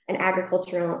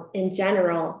agriculture in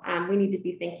general, we need to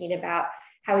be thinking about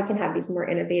how we can have these more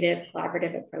innovative,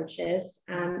 collaborative approaches,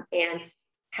 and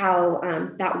how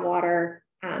that water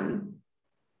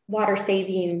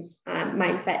savings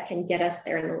mindset can get us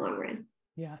there in the long run.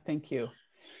 Yeah, thank you.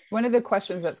 One of the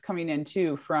questions that's coming in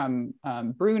too from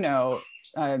Bruno,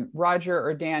 Roger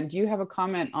or Dan, do you have a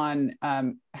comment on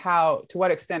to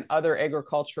what extent other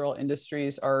agricultural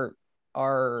industries are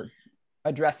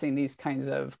addressing these kinds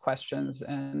of questions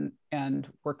and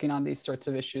working on these sorts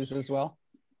of issues as well?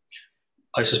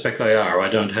 I suspect they are. I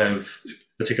don't have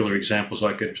particular examples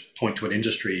I could point to an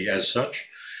industry as such.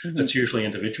 It's usually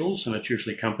individuals, and it's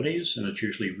usually companies, and it's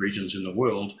usually regions in the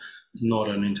world, not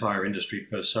an entire industry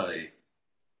per se.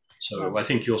 So I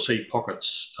think you'll see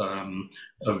pockets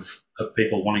of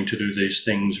people wanting to do these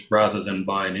things rather than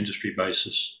by an industry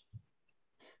basis.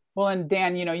 Well, and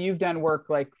Dan, you've done work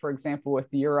like, for example, with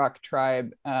the Yurok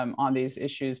tribe on these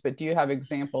issues, but do you have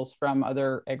examples from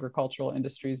other agricultural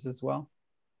industries as well?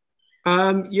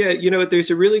 Yeah, there's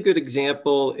a really good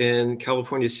example in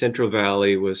California's Central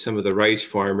Valley with some of the rice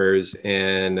farmers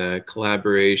and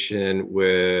collaboration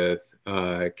with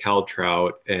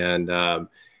Caltrout, and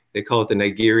they call it the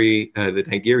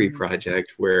Nigiri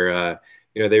Project, where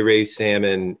they raise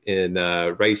salmon in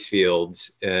rice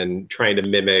fields and trying to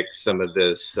mimic some of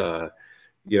this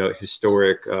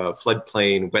historic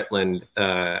floodplain wetland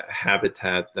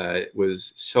habitat that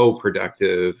was so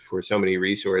productive for so many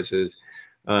resources.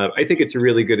 I think it's a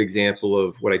really good example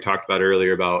of what I talked about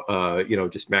earlier about,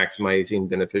 just maximizing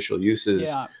beneficial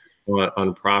uses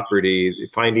on property,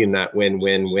 finding that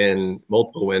win-win-win,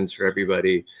 multiple wins for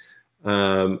everybody.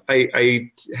 I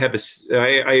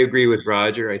agree with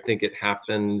Roger. I think it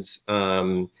happens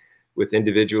with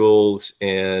individuals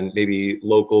and maybe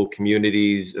local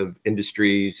communities of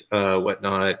industries,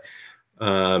 whatnot.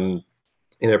 And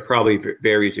it probably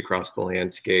varies across the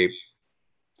landscape.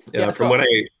 Go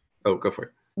for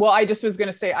it. Well, I just was going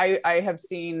to say, I have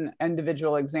seen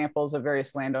individual examples of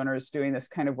various landowners doing this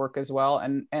kind of work as well.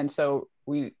 And so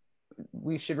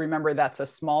we should remember that's a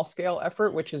small scale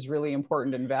effort, which is really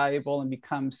important and valuable and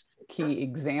becomes key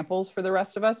examples for the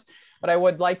rest of us. But I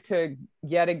would like to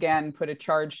yet again put a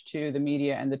charge to the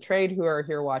media and the trade who are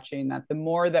here watching, that the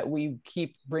more that we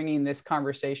keep bringing this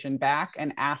conversation back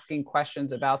and asking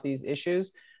questions about these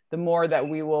issues, the more that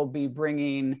we will be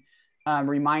bringing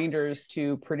reminders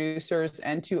to producers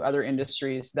and to other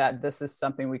industries that this is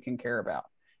something we can care about.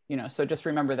 So just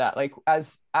remember that, like,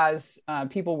 as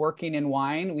people working in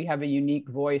wine, we have a unique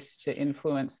voice to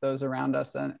influence those around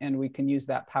us, and we can use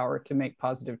that power to make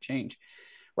positive change.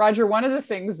 Roger, one of the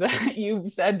things that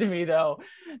you've said to me, though,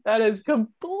 that has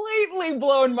completely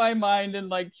blown my mind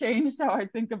and changed how I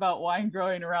think about wine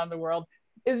growing around the world,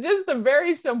 is just the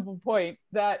very simple point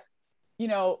that you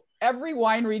know, every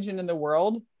wine region in the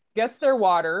world gets their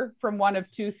water from one of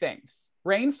two things: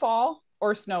 rainfall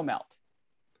or snowmelt.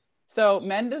 So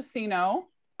Mendoza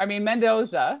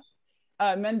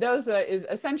is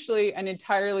essentially an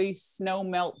entirely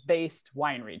snowmelt based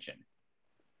wine region,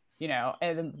 you know,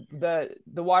 and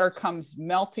the water comes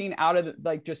melting out of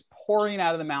like just pouring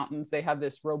out of the mountains. They have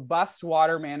this robust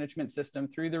water management system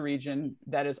through the region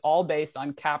that is all based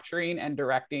on capturing and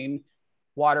directing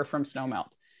water from snowmelt.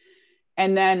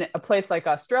 And then a place like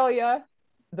Australia,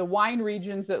 the wine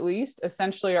regions at least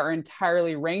essentially are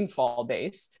entirely rainfall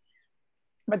based.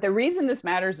 But the reason this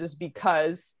matters is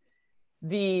because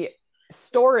the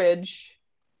storage,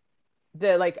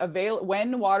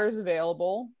 when water is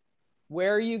available,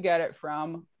 where you get it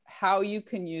from, how you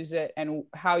can use it, and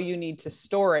how you need to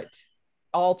store it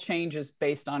all changes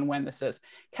based on when this is.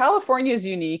 California is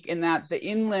unique in that the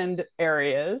inland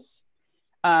areas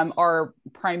are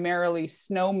primarily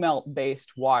snowmelt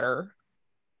based water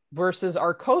versus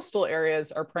our coastal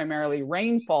areas are primarily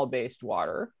rainfall based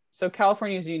water. So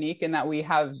California is unique in that we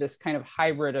have this kind of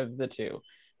hybrid of the two.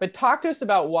 But talk to us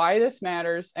about why this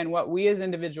matters and what we as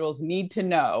individuals need to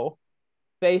know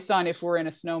based on if we're in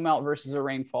a snowmelt versus a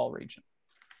rainfall region.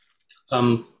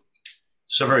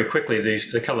 So very quickly,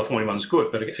 the California one's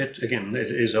good, but it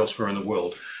is elsewhere in the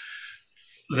world.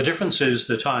 The difference is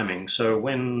the timing. So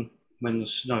when the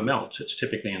snow melts, it's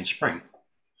typically in spring.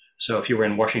 So if you're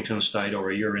in Washington State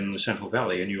or you're in the Central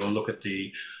Valley and you look at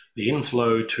the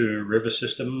inflow to river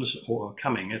systems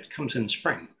it comes in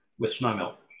spring with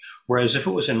snowmelt. Whereas if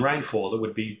it was in rainfall, it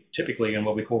would be typically in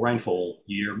what we call rainfall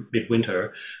year,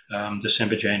 midwinter,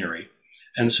 December, January.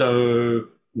 And so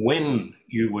when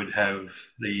you would have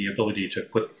the ability to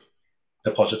put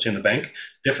deposits in the bank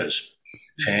differs.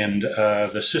 And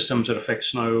the systems that affect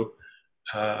snow,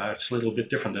 it's a little bit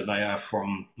different than they are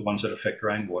from the ones that affect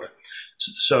rainwater.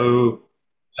 So,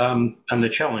 and the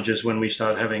challenge is when we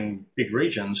start having big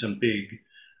regions and big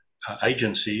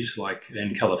agencies like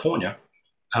in California,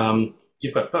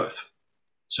 you've got both.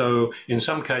 So in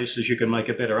some cases, you can make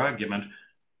a better argument.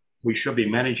 We should be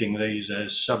managing these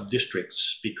as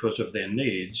sub-districts because of their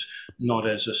needs, not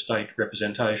as a state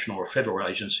representation or a federal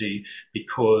agency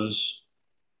because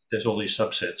there's all these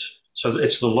subsets. So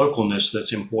it's the localness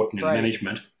that's important in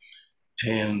management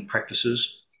and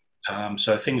practices.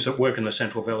 So things that work in the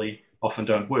Central Valley often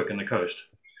don't work in the coast.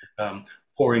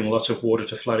 Pouring lots of water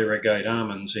to flood irrigate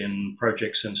almonds in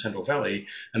projects in Central Valley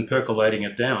and percolating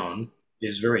it down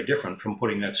is very different from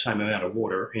putting that same amount of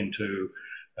water into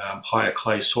higher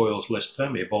clay soils, less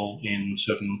permeable in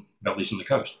certain valleys on the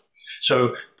coast.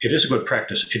 So it is a good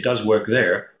practice. It does work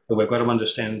there, but we've got to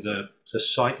understand the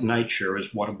site nature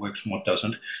is what works and what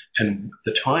doesn't, and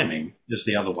the timing is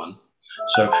the other one.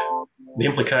 So the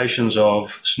implications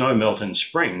of snow melt in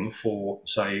spring for,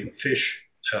 say, fish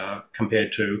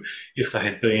compared to if there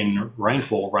had been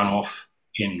rainfall runoff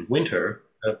in winter,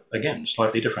 again,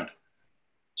 slightly different.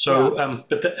 So,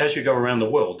 but as you go around the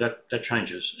world, that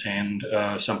changes, and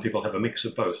some people have a mix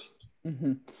of both.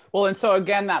 Mm-hmm. Well, and so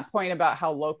again, that point about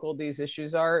how local these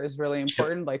issues are is really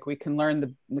important. Yep. Like we can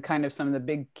learn the kind of some of the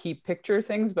big key picture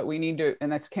things, but we need to,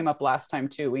 and that's came up last time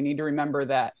too, we need to remember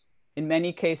that in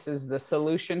many cases, the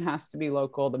solution has to be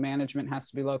local, the management has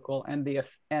to be local, and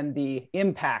the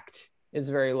impact is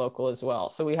very local as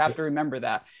well. So we have to remember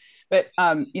that. But,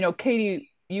 you know, Katie,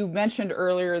 you mentioned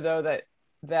earlier though,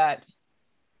 that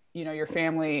you know, your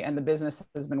family and the business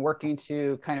has been working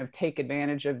to kind of take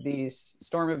advantage of these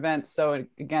storm events. So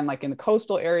again, like in the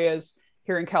coastal areas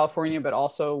here in California, but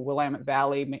also Willamette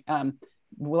Valley.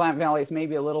 Willamette Valley is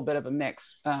maybe a little bit of a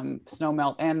mix,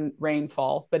 snowmelt and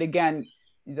rainfall. But again,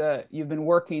 you've been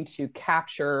working to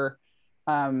capture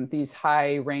these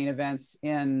high rain events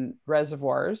in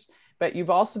reservoirs, but you've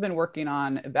also been working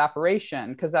on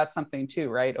evaporation, because that's something too,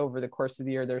 right? Over the course of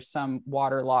the year, there's some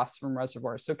water loss from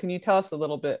reservoirs. So can you tell us a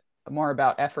little bit more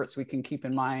about efforts we can keep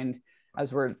in mind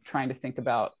as we're trying to think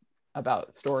about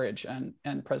storage and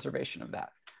preservation of that?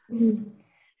 Mm-hmm.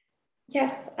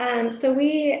 Yes, so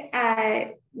we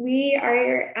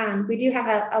do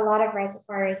have a lot of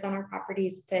reservoirs on our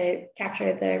properties to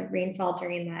capture the rainfall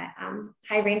during the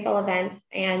high rainfall events.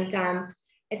 And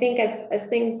I think as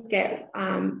things get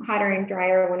hotter and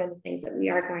drier, one of the things that we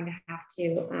are going to have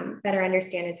to better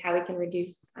understand is how we can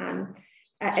reduce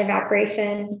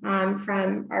evaporation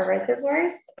from our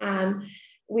reservoirs.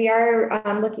 We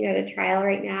are looking at a trial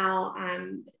right now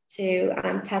to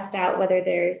test out whether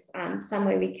there's some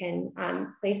way we can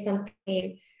place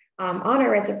something on our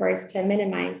reservoirs to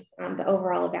minimize the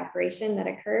overall evaporation that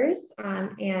occurs.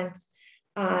 And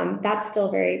That's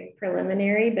still very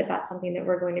preliminary, but that's something that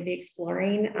we're going to be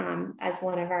exploring as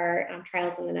one of our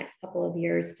trials in the next couple of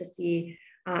years to see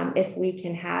if we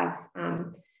can have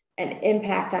an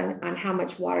impact on how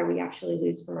much water we actually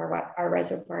lose from our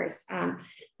reservoirs. But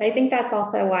I think that's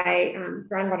also why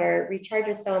groundwater recharge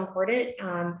is so important.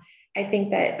 I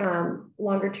think that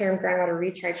longer term groundwater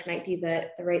recharge might be the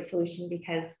right solution,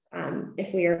 because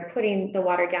if we are putting the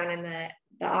water down in the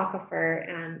aquifer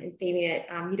and saving it,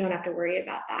 you don't have to worry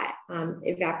about that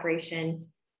evaporative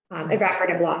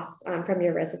loss from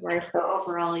your reservoir. So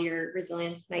overall, your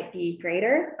resilience might be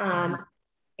greater.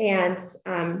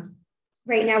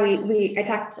 Right now, I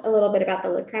talked a little bit about the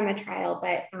La Crema trial,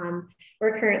 but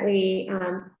we're currently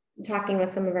talking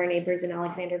with some of our neighbors in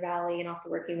Alexander Valley, and also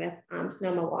working with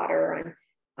Sonoma Water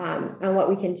on what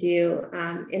we can do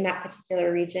in that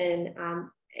particular region,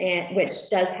 and which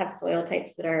does have soil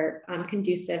types that are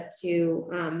conducive to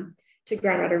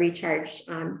groundwater recharge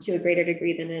to a greater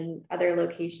degree than in other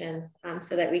locations,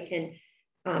 so that we can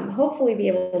hopefully be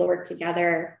able to work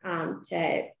together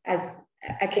as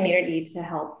a community to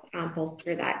help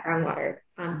bolster that groundwater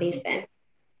basin.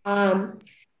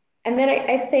 And then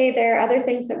I'd say there are other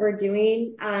things that we're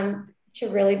doing to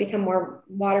really become more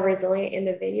water resilient in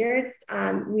the vineyards.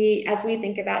 As we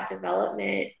think about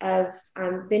development of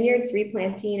vineyards,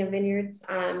 replanting of vineyards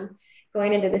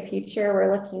going into the future,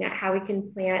 we're looking at how we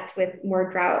can plant with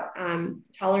more drought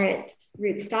tolerant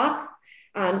rootstocks.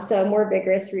 So more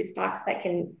vigorous rootstocks that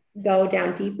can go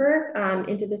down deeper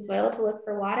into the soil to look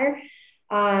for water.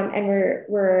 And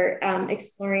we're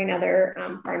exploring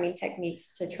other farming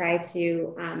techniques to try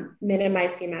to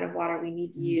minimize the amount of water we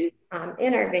need to use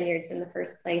in our vineyards in the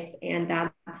first place. And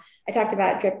I talked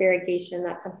about drip irrigation.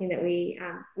 That's something that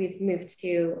we've moved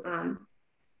to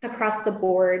across the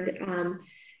board.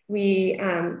 We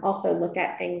also look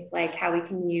at things like how we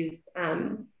can use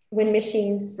wind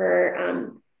machines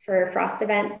for frost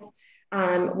events.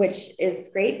 Which is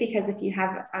great, because if you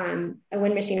have a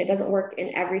wind machine, it doesn't work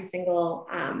in every single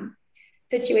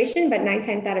situation, but 9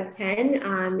 times out of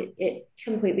 10, it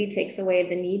completely takes away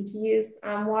the need to use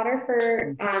water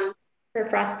for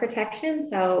frost protection.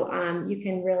 So you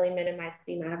can really minimize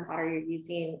the amount of water you're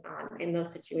using in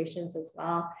those situations as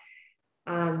well.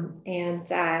 And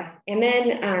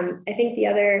then I think the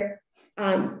other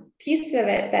piece of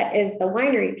it that is the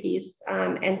winery piece.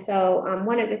 And so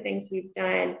one of the things we've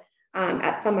done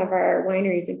at some of our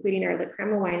wineries, including our La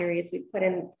Crema wineries, we put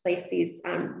in place these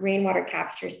rainwater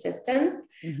capture systems.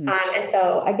 And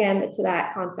so again, to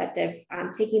that concept of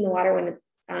taking the water when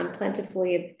it's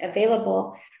plentifully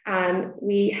available,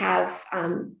 we have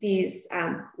these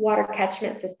water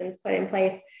catchment systems put in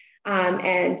place.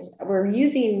 And we're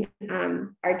using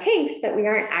our tanks that we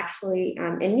aren't actually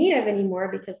in need of anymore,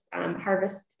 because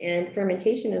harvest and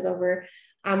fermentation is over.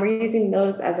 We're using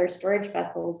those as our storage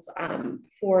vessels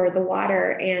for the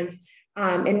water. And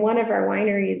in one of our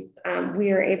wineries,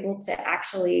 we are able to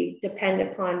actually depend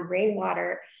upon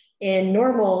rainwater in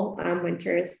normal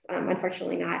winters.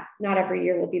 Unfortunately, not every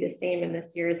year will be the same, and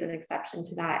this year is an exception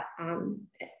to that.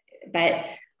 But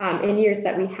in years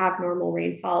that we have normal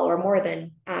rainfall or more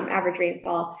than average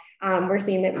rainfall, we're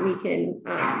seeing that we can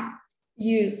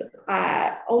use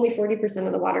only 40%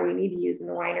 of the water we need to use in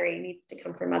the winery needs to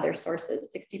come from other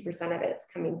sources. 60% of it is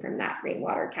coming from that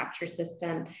rainwater capture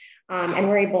system. And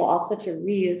we're able also to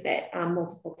reuse it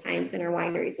multiple times in our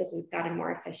wineries as we've gotten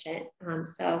more efficient.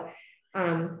 So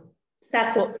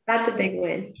that's a big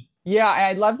win. Yeah,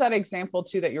 I love that example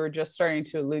too that you were just starting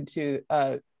to allude to.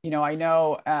 I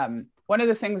know one of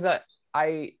the things that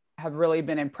I have really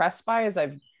been impressed by is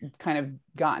I've kind of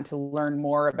gotten to learn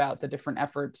more about the different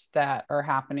efforts that are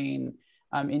happening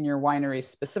in your wineries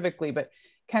specifically. But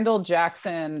Kendall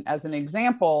Jackson, as an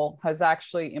example, has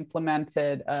actually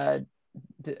implemented a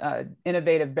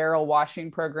innovative barrel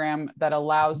washing program that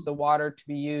allows the water to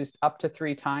be used up to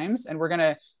 3 times. And we're going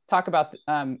to talk about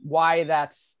why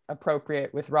that's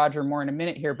appropriate with Roger more in a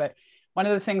minute here. But one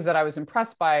of the things that I was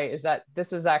impressed by is that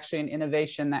this is actually an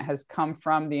innovation that has come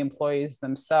from the employees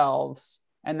themselves,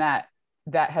 and that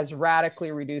has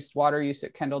radically reduced water use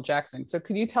at Kendall Jackson. So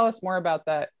could you tell us more about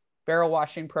that barrel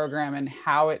washing program and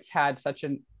how it's had such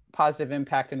a positive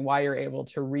impact, and why you're able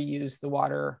to reuse the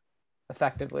water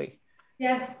effectively?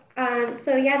 Yes.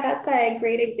 So yeah, that's a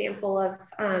great example of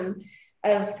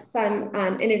some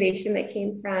innovation that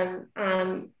came from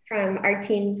our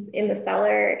teams in the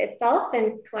cellar itself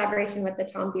in collaboration with the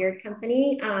Tom Beard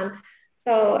Company. I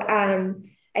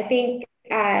think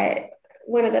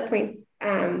one of the points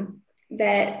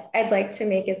that I'd like to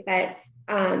make is that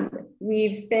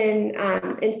we've been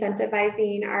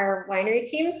incentivizing our winery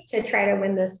teams to try to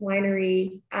win this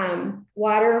winery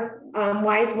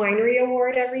waterways winery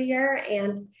award every year.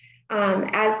 And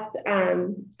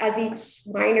as each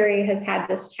winery has had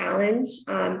this challenge,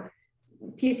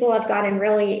 people have gotten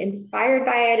really inspired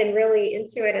by it and really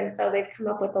into it. And so they've come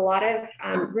up with a lot of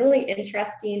really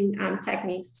interesting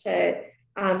techniques to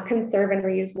conserve and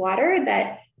reuse water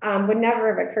that would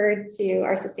never have occurred to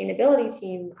our sustainability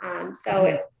team.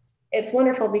 So it's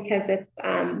wonderful because it's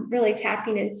really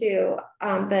tapping into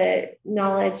the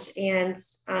knowledge and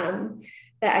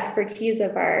the expertise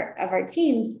of our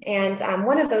teams. And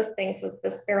one of those things was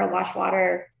this barrel wash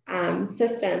water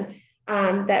system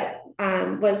that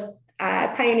was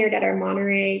pioneered at our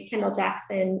Monterey Kendall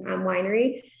Jackson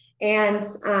winery. And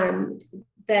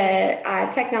the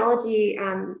technology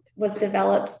was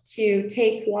developed to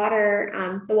take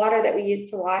water, the water that we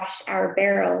use to wash our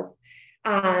barrels,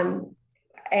 and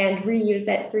reuse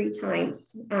it 3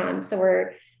 times. So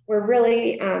we're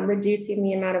really reducing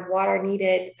the amount of water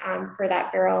needed for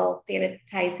that barrel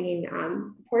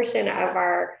sanitizing portion of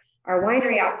our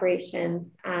winery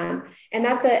operations. And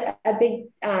that's a big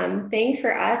thing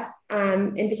for us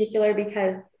in particular,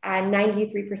 because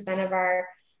 93% of our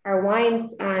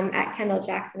wines at Kendall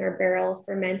Jackson are barrel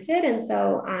fermented. And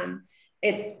so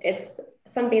it's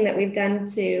something that we've done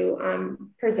to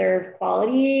preserve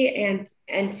quality and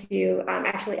to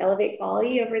actually elevate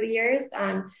quality over the years.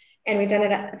 And we've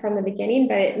done it from the beginning,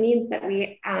 but it means that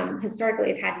we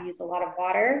historically have had to use a lot of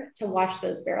water to wash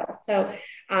those barrels. So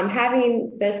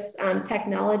having this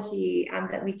technology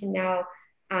that we can now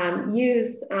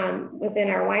use within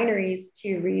our wineries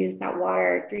to reuse that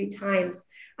water 3 times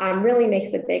really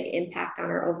makes a big impact on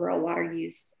our overall water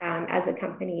use as a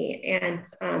company. And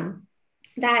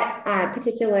that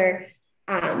particular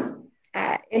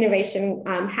innovation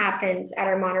happened at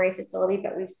our Monterey facility,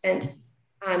 but we've since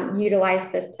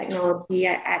utilized this technology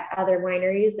at other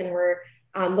wineries, and we're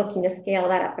looking to scale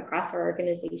that up across our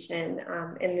organization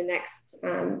in the next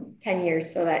 10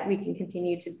 years so that we can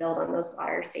continue to build on those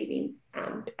water savings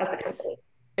as a company.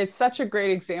 It's such a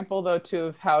great example, though, too,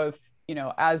 of how, if, you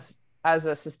know, as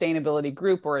a sustainability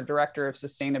group or a director of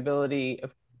sustainability,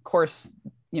 of course,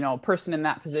 you know, a person in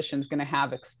that position is going to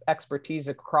have expertise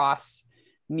across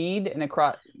need and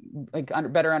across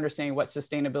better understanding what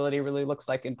sustainability really looks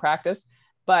like in practice.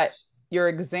 But your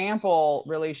example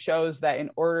really shows that in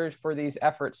order for these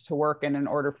efforts to work and in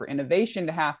order for innovation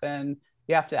to happen,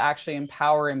 you have to actually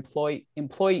empower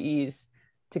employees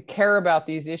to care about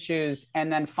these issues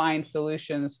and then find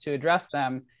solutions to address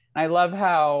them. And I love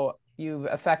how you've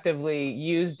effectively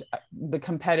used the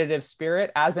competitive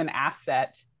spirit as an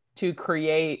asset to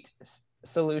create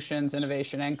solutions,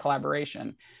 innovation, and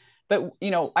collaboration. But, you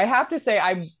know, I have to say,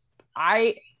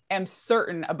 I am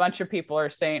certain a bunch of people are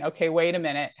saying, okay, wait a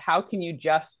minute, how can you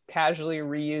just casually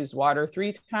reuse water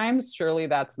 3 times? Surely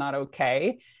that's not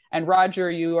okay. And Roger,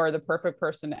 you are the perfect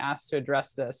person to ask to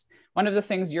address this. One of the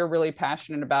things you're really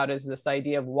passionate about is this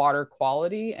idea of water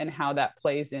quality and how that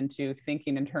plays into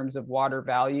thinking in terms of water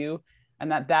value, and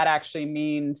that actually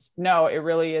means, no, it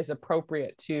really is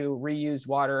appropriate to reuse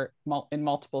water in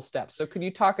multiple steps. So could you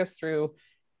talk us through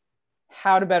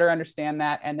how to better understand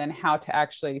that, and then how to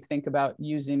actually think about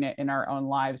using it in our own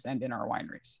lives and in our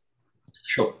wineries?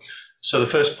 Sure. So the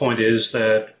first point is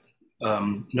that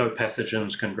no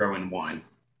pathogens can grow in wine.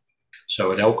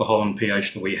 So at alcohol and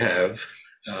pH that we have,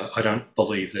 I don't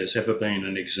believe there's ever been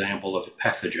an example of a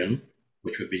pathogen,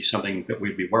 which would be something that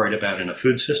we'd be worried about in a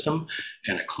food system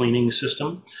and a cleaning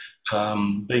system,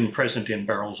 being present in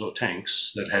barrels or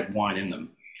tanks that had wine in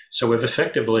them. So we've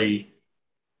effectively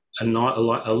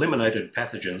eliminated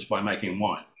pathogens by making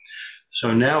wine.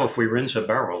 So now if we rinse a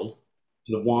barrel,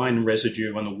 the wine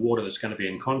residue and the water that's going to be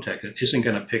in contact, it isn't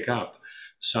going to pick up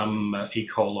some E.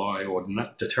 coli or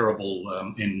the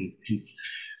terrible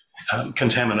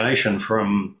contamination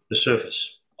from the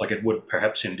surface, like it would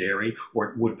perhaps in dairy or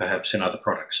it would perhaps in other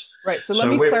products. Right. So let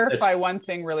me clarify one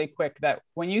thing really quick, that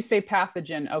when you say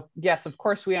pathogen, yes, of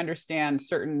course we understand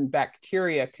certain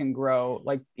bacteria can grow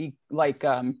like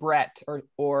Brett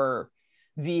or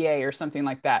VA or something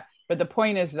like that. But the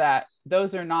point is that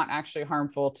those are not actually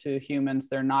harmful to humans.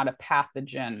 They're not a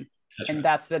pathogen.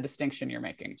 That's the distinction you're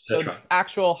making. So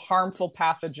actual harmful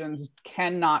pathogens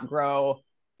cannot grow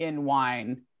in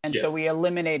wine. And so we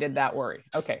eliminated that worry.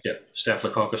 Okay. Yeah.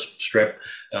 Staphylococcus, strep,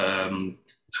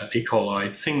 E.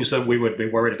 coli, things that we would be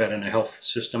worried about in a health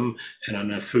system and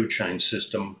in a food chain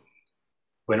system.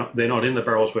 They're not in the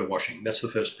barrels we're washing. That's the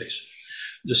first piece.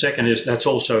 The second is that's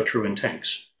also true in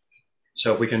tanks.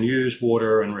 So if we can use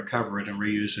water and recover it and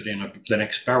reuse it in the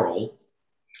next barrel,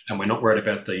 and we're not worried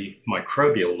about the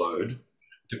microbial load.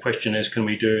 The question is, can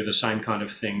we do the same kind of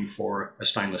thing for a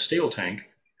stainless steel tank?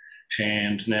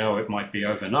 And now it might be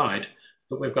overnight,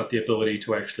 but we've got the ability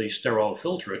to actually sterile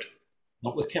filter it,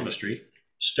 not with chemistry,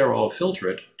 sterile filter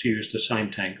it to use the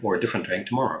same tank or a different tank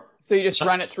tomorrow. So you just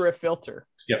run it through a filter.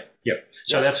 Yep.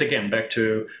 So that's, again, back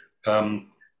to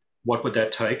what would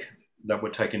that take? That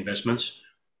would take investments.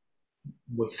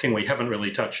 The thing we haven't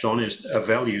really touched on is a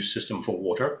value system for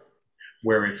water,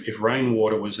 where if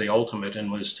rainwater was the ultimate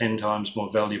and was 10 times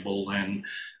more valuable than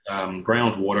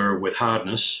groundwater with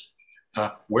hardness,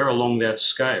 where along that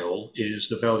scale is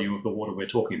the value of the water we're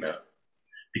talking about?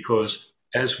 Because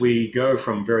as we go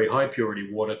from very high purity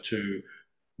water to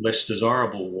less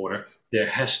desirable water, there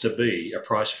has to be a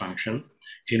price function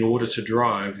in order to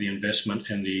drive the investment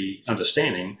and the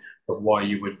understanding of why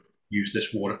you would use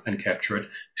this water and capture it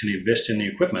and invest in the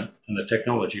equipment and the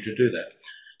technology to do that.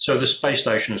 So the space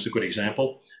station is a good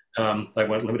example. They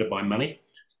weren't limited by money,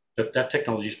 but that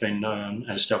technology has been known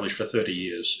and established for 30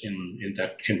 years in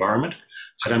that environment.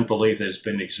 I don't believe there's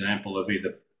been an example of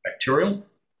either bacterial,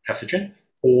 pathogen,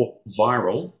 or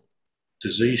viral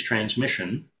disease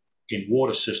transmission in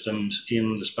water systems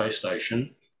in the space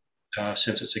station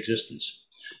since its existence.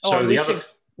 So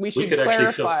we should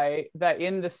clarify that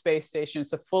in the space station,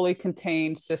 it's a fully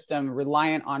contained system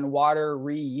reliant on water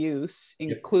reuse,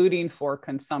 including for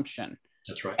consumption.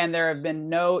 That's right. And there have been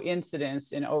no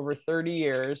incidents in over 30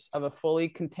 years of a fully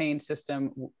contained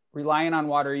system relying on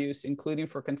water use, including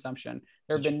for consumption.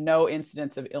 There have been no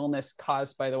incidents of illness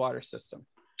caused by the water system.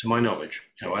 To my knowledge,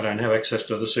 I don't have access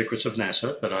to the secrets of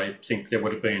NASA, but I think there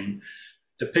would have been,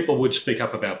 that people would speak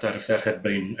up about that if that had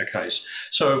been a case.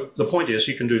 So the point is,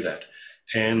 you can do that.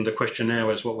 And the question now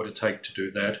is, what would it take to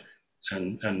do that?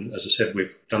 And as I said,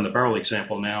 we've done the barrel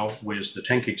example now. Where's the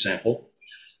tank example?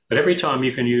 But every time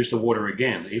you can use the water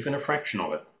again, even a fraction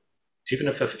of it, even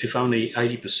if only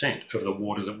 80% of the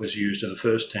water that was used in the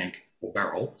first tank or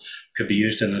barrel could be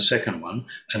used in the second one,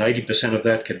 and 80% of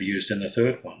that could be used in the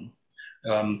third one,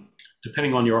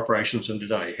 depending on your operations in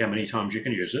today, how many times you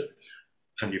can use it,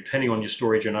 and depending on your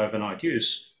storage and overnight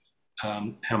use,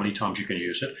 how many times you can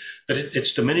use it. But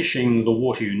it's diminishing the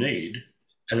water you need,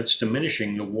 and it's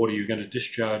diminishing the water you're going to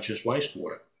discharge as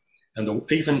wastewater. And the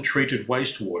even treated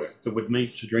wastewater that would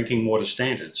meet the drinking water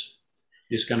standards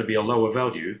is going to be a lower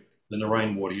value than the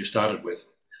rainwater you started with.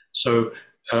 So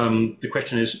the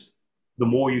question is, the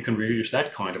more you can reuse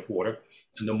that kind of water,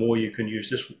 and the more you can use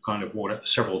this kind of water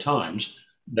several times,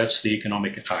 that's the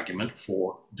economic argument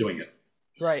for doing it.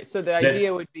 Right. So the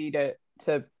idea would be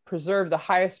to preserve the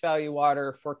highest value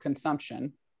water for consumption.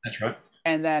 That's right.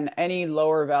 And then any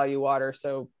lower value water,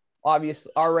 so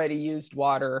obviously already used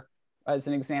water, as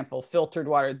an example, filtered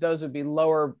water, those would be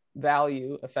lower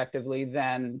value effectively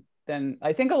than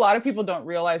I think a lot of people don't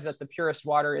realize that the purest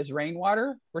water is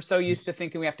rainwater. We're so used to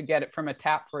thinking we have to get it from a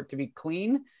tap for it to be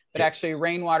clean, but actually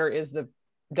rainwater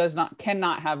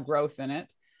cannot have growth in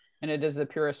it, and it is the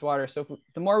purest water. So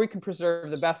the more we can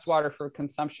preserve the best water for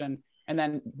consumption and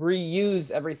then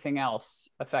reuse everything else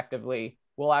effectively,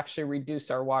 we'll actually reduce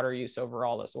our water use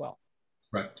overall as well.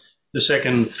 Right. The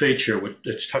second feature which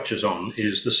it touches on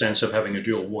is the sense of having a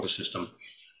dual water system,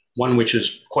 one which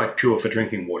is quite pure for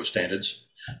drinking water standards,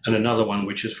 and another one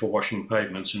which is for washing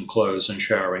pavements and clothes and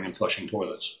showering and flushing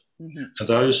toilets. Mm-hmm. And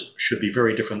those should be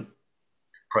very different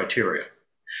criteria.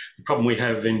 The problem we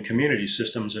have in community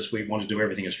systems is we want to do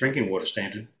everything as drinking water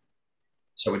standard.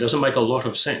 So it doesn't make a lot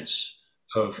of sense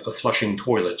of flushing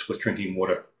toilets with drinking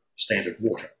water standard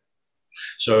water.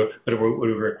 So, but it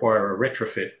would require a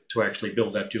retrofit to actually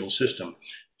build that dual system.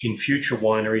 In future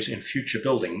wineries, in future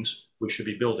buildings, we should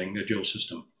be building a dual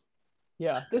system.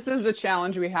 Yeah, this is the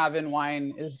challenge we have in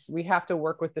wine, is we have to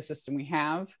work with the system we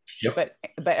have. Yep.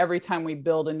 But every time we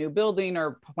build a new building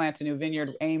or plant a new vineyard,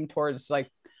 aim towards like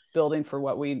building for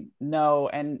what we know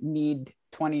and need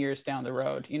 20 years down the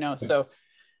road, so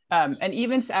and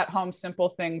even at home, simple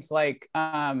things like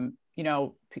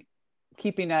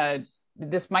keeping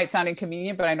this might sound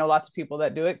inconvenient, but I know lots of people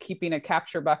that do it, keeping a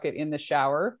capture bucket in the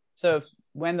shower. So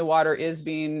when the water is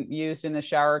being used in the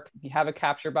shower, you have a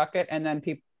capture bucket, and then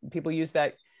people use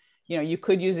that. You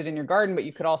could use it in your garden, but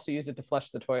you could also use it to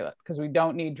flush the toilet, because we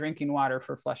don't need drinking water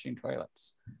for flushing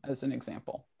toilets, as an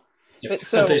example. Yep.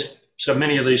 So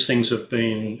many of these things have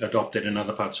been adopted in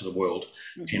other parts of the world,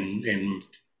 mm-hmm.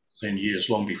 in years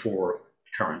long before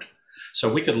current.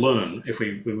 So we could learn, if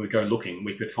we would go looking,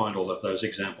 we could find all of those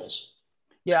examples.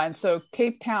 Yeah, and so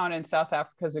Cape Town in South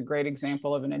Africa is a great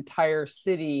example of an entire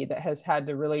city that has had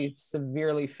to really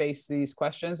severely face these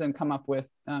questions and come up with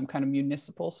kind of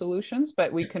municipal solutions,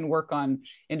 but we can work on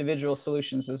individual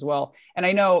solutions as well. And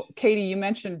I know, Katie, you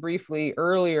mentioned briefly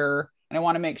earlier, and I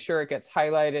want to make sure it gets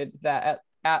highlighted that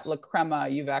at La Crema,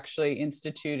 you've actually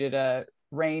instituted a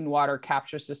rainwater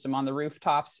capture system on the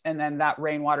rooftops, and then that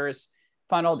rainwater is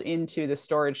funneled into the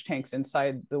storage tanks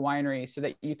inside the winery so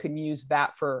that you can use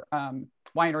that for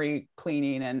winery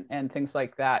cleaning and things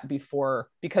like that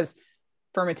because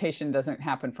fermentation doesn't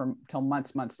happen until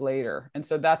months later. And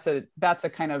so that's a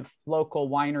kind of local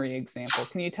winery example.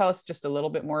 Can you tell us just a little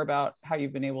bit more about how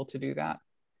you've been able to do that?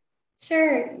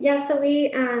 Sure. Yeah. So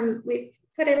we've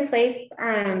put in place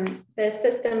the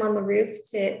system on the roof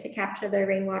to capture the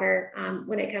rainwater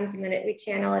when it comes in, we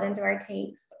channel it into our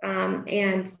tanks.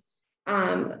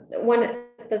 One of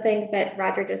the things that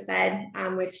Roger just said,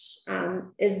 which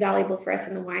is valuable for us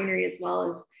in the winery as well,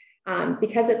 is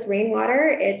because it's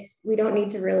rainwater, we don't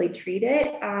need to really treat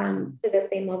it to the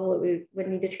same level that we would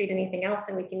need to treat anything else,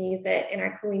 and we can use it in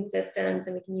our cooling systems,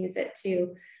 and we can use it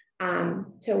to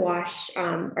wash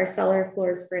our cellar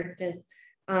floors, for instance.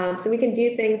 So we can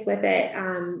do things with it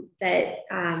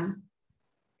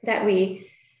that we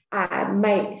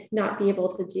might not be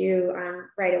able to do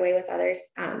right away with other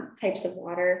types of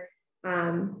water.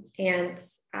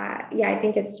 I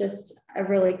think it's just a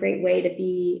really great way to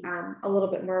be a little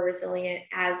bit more resilient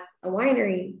as a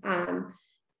winery,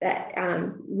 that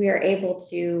we are able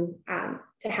to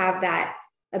have that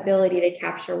ability to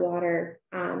capture water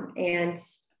and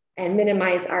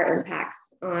minimize our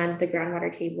impacts on the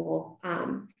groundwater table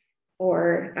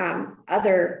or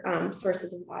other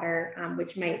sources of water,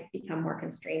 which might become more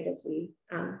constrained as we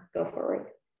go forward.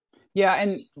 Yeah,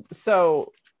 and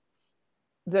so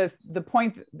the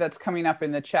point that's coming up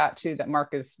in the chat too that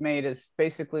Mark has made is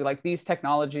basically like these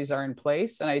technologies are in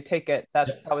place, and I take it that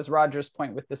was Roger's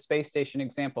point with the space station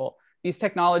example. These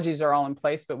technologies are all in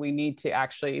place, but we need to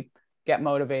actually get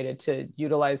motivated to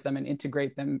utilize them and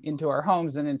integrate them into our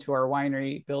homes and into our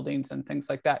winery buildings and things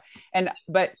like that.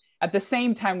 But at the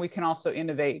same time, we can also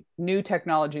innovate new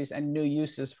technologies and new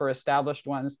uses for established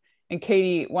ones. And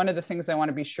Katie, one of the things I want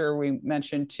to be sure we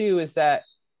mention too is that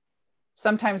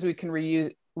sometimes we can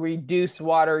reduce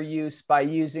water use by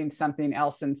using something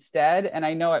else instead. And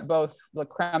I know at both La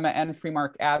Crema and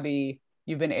Freemark Abbey,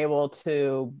 you've been able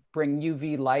to bring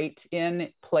UV light in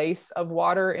place of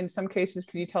water in some cases.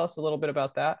 Can you tell us a little bit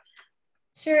about that?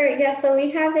 Sure. Yeah. So we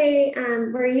have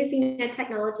we're using a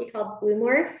technology called Blue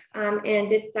Morph,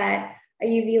 and it's a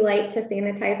UV light to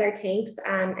sanitize our tanks.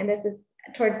 And this is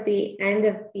towards the end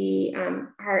of the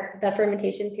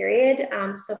fermentation period.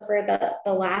 So for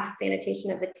the last sanitation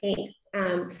of the tanks,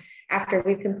 after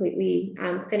we've completely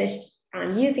finished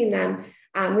using them,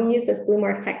 we use this Blue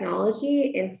Morph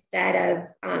technology instead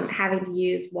of having to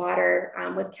use water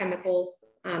with chemicals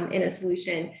in a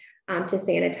solution to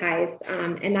sanitize.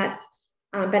 And that's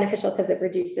beneficial because it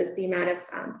reduces the amount of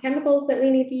chemicals that we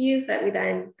need to use that we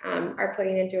then are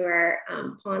putting into our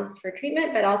ponds for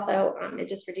treatment, but also it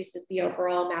just reduces the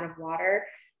overall amount of water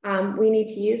we need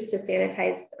to use to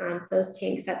sanitize those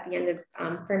tanks at the end of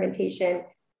fermentation.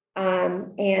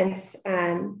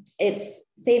 It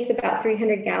saves about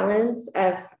 300 gallons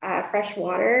of fresh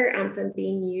water from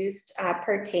being used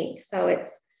per tank. So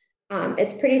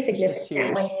it's pretty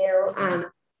significant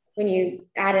when you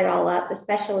add it all up,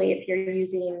 especially if you're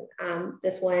using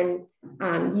this one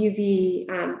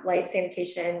UV light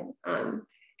sanitation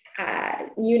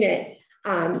unit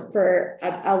for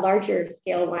a larger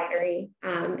scale winery.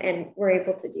 And we're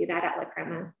able to do that at La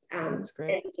Crema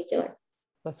in particular.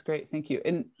 That's great. Thank you.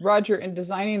 And Roger, in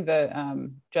designing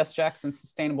the Jess Jackson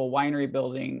Sustainable Winery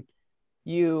building,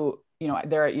 you know,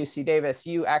 there at UC Davis,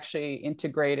 you actually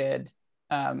integrated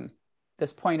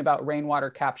this point about rainwater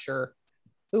capture.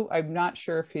 Oh, I'm not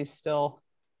sure if he's still,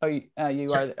 you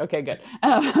are. Okay, good.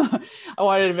 I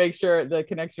wanted to make sure the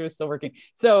connection was still working.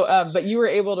 So, but you were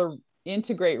able to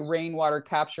integrate rainwater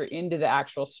capture into the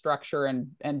actual structure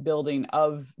and building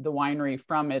of the winery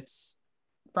from its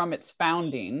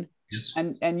founding. Yes.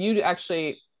 And you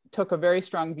actually took a very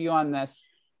strong view on this.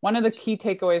 One of the key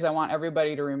takeaways I want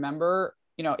everybody to remember,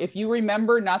 you know, if you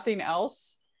remember nothing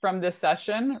else from this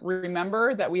session,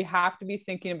 remember that we have to be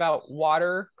thinking about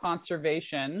water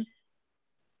conservation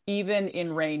even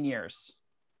in rain years,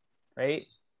 right?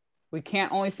 We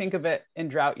can't only think of it in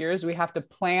drought years. We have to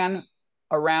plan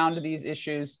around these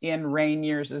issues in rain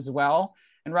years as well.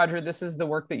 And Roger, this is the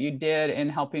work that you did in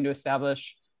helping to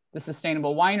establish the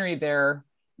sustainable winery there.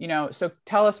 You know, so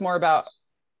tell us more about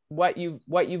what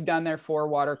you've done there for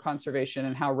water conservation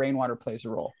and how rainwater plays a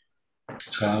role.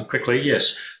 Quickly,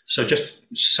 yes. So just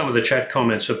some of the chat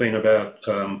comments have been about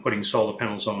putting solar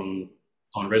panels on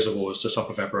reservoirs to stop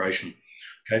evaporation.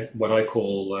 Okay, what I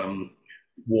call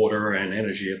water and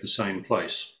energy at the same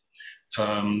place.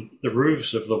 The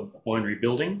roofs of the winery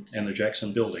building and the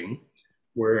Jackson building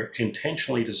were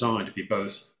intentionally designed to be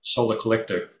both solar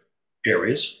collector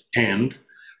areas and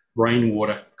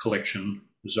rainwater collection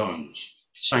zones.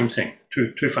 Same thing,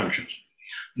 two functions.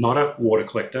 Not a water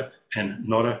collector and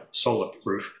not a solar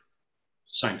roof.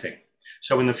 Same thing.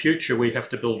 So in the future, we have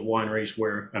to build wineries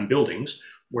and buildings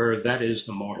where that is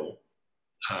the model.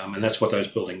 And that's what those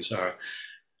buildings are.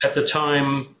 At the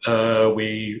time,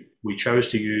 we chose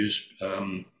to use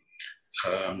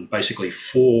basically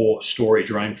 4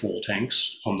 storage rainfall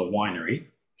tanks on the winery,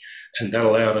 and that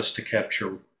allowed us to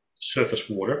capture surface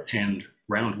water and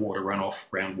groundwater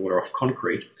off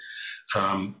concrete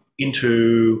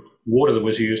into water that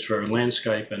was used for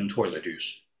landscape and toilet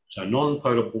use. So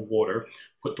non-potable water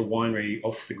put the winery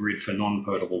off the grid for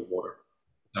non-potable water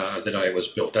the day it was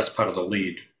built. That's part of the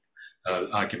lead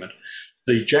argument.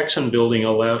 The Jackson building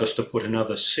allowed us to put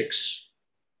another 6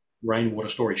 rainwater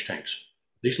storage tanks.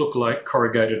 These look like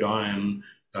corrugated iron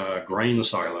grain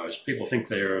silos. People think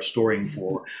they're storing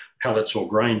for pallets or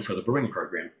grain for the brewing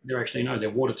program. They're actually, no, they're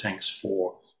water tanks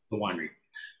for the winery.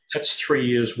 That's 3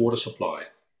 years water supply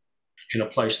in a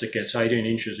place that gets 18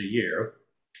 inches a year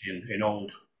in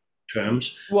old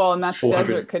terms. Well, and that's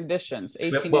desert conditions.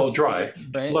 18 well, inches dry,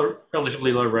 right?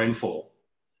 relatively low rainfall.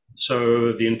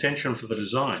 So the intention for the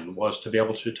design was to be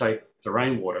able to take the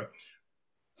rainwater,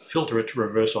 filter it to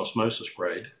reverse osmosis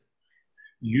grade,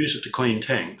 use it to clean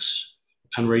tanks,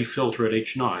 and refilter it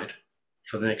each night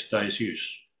for the next day's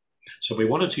use. So we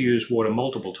wanted to use water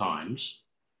multiple times,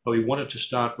 but we wanted to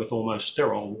start with almost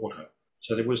sterile water.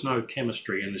 So there was no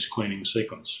chemistry in this cleaning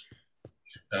sequence.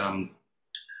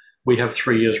 We have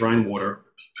 3 years rainwater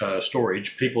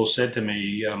storage. People said to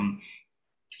me,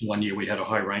 one year we had a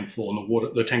high rainfall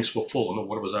and the tanks were full and the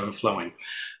water was overflowing.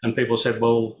 And people said,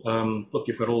 well, look,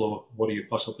 you've got all the water you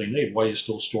possibly need. Why are you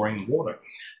still storing the water?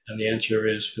 And the answer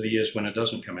is for the years when it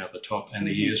doesn't come out the top, and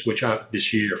the years which are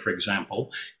this year, for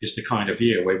example, is the kind of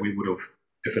year where we would have,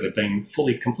 if it had been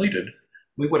fully completed,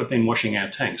 we would have been washing our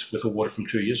tanks with the water from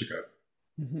 2 years ago.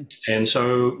 And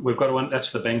so we've got to,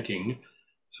 that's the banking.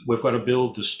 We've got to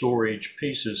build the storage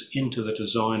pieces into the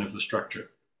design of the structure.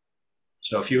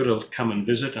 So if you were to come and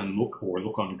visit and look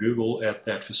on Google at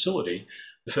that facility,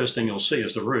 the first thing you'll see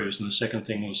is the roofs, and the second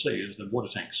thing you'll see is the water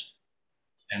tanks.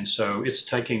 And so it's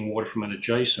taking water from an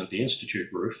adjacent, the Institute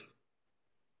roof,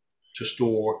 to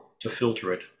store, to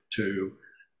filter it to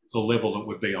the level that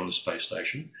would be on the space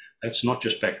station. That's not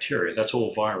just bacteria, that's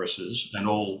all viruses and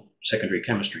all secondary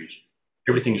chemistries.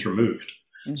 Everything's removed.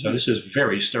 So this is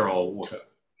very sterile water.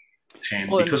 And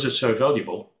because it's so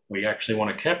valuable, we actually want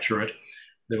to capture it.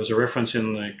 There was a reference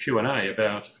in the Q&A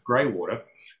about grey water.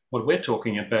 What we're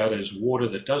talking about is water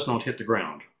that does not hit the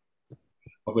ground.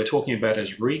 What we're talking about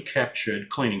is recaptured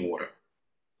cleaning water,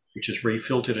 which is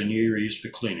refiltered and used for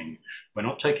cleaning. We're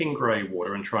not taking grey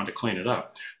water and trying to clean it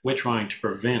up. We're trying to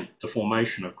prevent the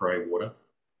formation of grey water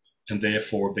and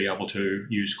therefore be able to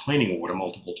use cleaning water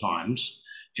multiple times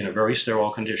in a very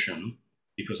sterile condition,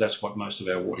 because that's what most of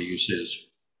our water use is.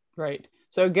 Right.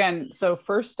 So again,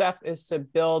 first step is to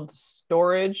build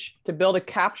storage, to build a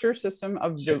capture system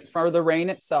for the rain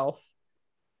itself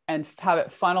and have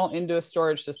it funnel into a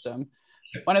storage system.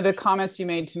 One of the comments you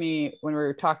made to me when we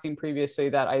were talking previously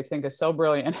that I think is so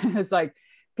brilliant is like,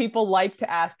 people like to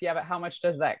ask, yeah, but how much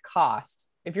does that cost?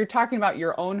 If you're talking about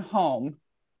your own home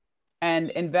and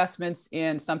investments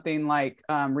in something like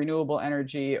renewable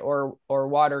energy or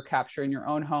water capture in your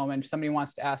own home, and somebody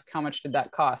wants to ask, how much did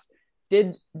that cost?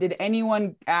 Did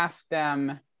anyone ask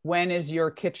them, when is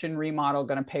your kitchen remodel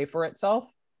going to pay for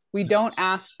itself? We don't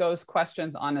ask those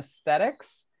questions on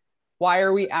aesthetics. Why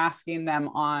are we asking them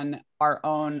on our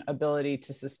own ability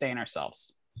to sustain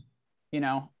ourselves? You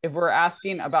know, if we're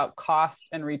asking about cost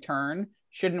and return,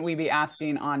 shouldn't we be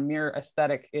asking on mere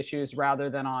aesthetic issues rather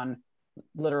than on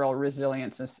literal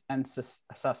resilience and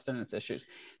sustenance issues?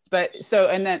 So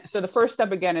the first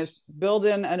step again is build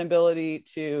in an ability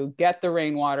to get the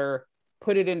rainwater,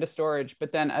 put it into storage,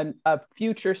 but then a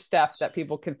future step that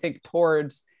people can think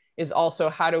towards is also,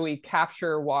 how do we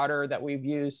capture water that we've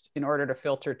used in order to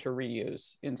filter to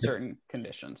reuse in certain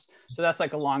conditions? So that's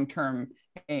like a long-term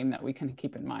aim that we can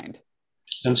keep in mind.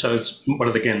 And so it's part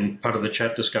of the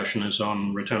chat discussion is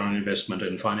on return on investment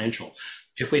and financial.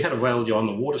 If we had a value on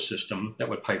the water system, that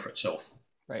would pay for itself.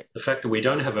 Right. The fact that we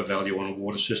don't have a value on a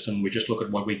water system, we just look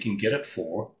at what we can get it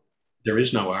for. There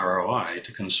is no ROI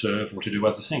to conserve or to do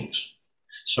other things.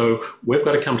 So we've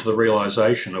got to come to the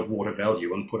realization of water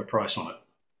value and put a price on it.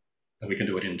 And we can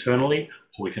do it internally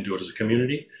or we can do it as a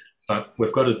community, but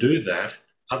we've got to do that.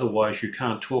 Otherwise, you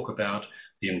can't talk about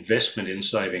the investment in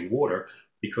saving water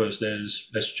because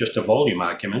that's just a volume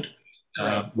argument.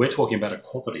 Right. We're talking about a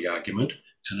quality argument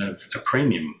and a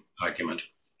premium argument.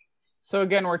 So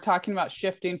again, we're talking about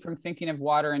shifting from thinking of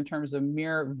water in terms of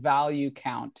mere value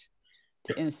count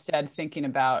to instead thinking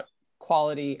about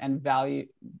quality and value,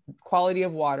 quality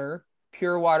of water,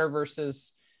 pure water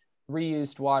versus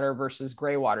reused water versus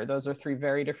gray water. Those are three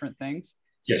very different things.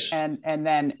 Yes. And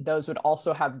then those would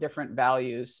also have different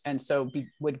values. And so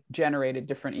would generate a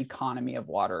different economy of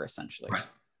water, essentially. Right.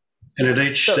 And at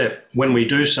each step, when we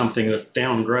do something that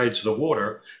downgrades the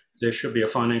water, there should be a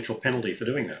financial penalty for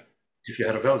doing that if you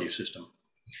had a value system.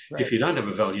 Right. If you don't have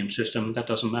a value system, that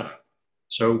doesn't matter.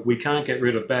 So we can't get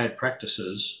rid of bad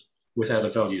practices without a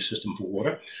value system for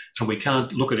water. And we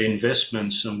can't look at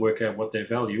investments and work out what their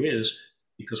value is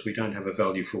because we don't have a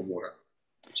value for water.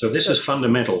 So this is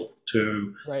fundamental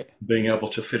to being able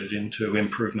to fit it into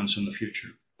improvements in the future.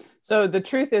 So the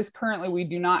truth is currently we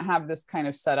do not have this kind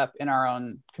of setup in our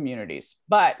own communities,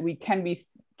 but we can be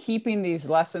keeping these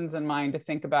lessons in mind to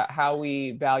think about how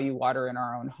we value water in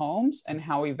our own homes and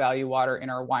how we value water in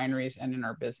our wineries and in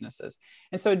our businesses.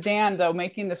 And so Dan, though,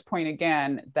 making this point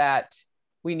again, that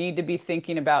we need to be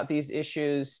thinking about these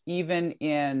issues even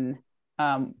in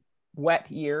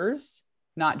wet years,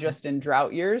 not just in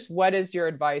drought years. What is your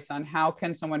advice on how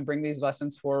can someone bring these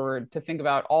lessons forward to think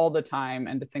about all the time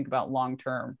and to think about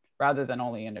long-term rather than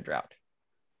only in a drought?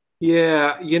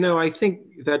 Yeah, I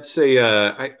think that's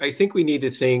I think we need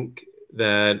to think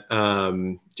that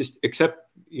just accept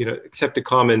a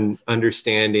common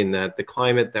understanding that the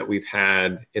climate that we've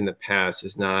had in the past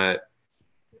is not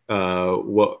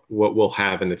what we'll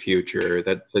have in the future.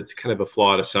 That's kind of a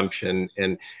flawed assumption.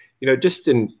 And, just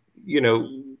in,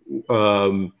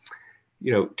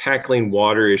 tackling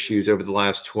water issues over the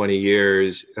last 20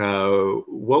 years,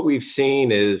 what we've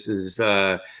seen is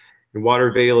in water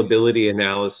availability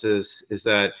analysis is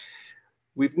that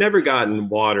we've never gotten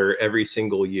water every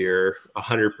single year,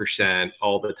 100%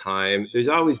 all the time. There's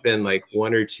always been like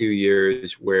 1 or 2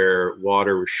 years where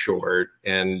water was short.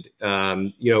 And,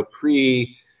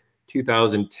 pre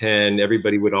 2010,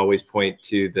 everybody would always point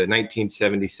to the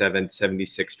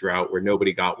 1977-76 drought where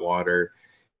nobody got water.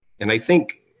 And I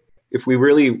think if we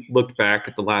really looked back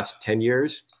at the last 10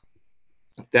 years,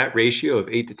 that ratio of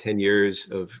 8 to 10 years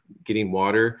of getting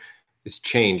water has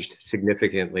changed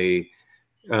significantly.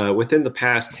 Within the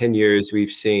past 10 years,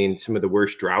 we've seen some of the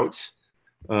worst droughts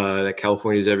that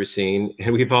California's ever seen.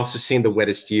 And we've also seen the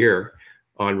wettest year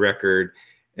on record.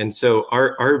 And so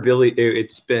our ability,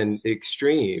 it's been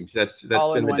extremes. That's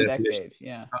all been in the one definition. Decade,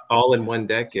 yeah. All in one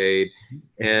decade.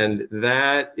 And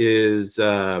that is,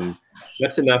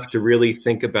 that's enough to really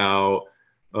think about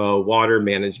water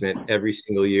management every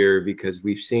single year, because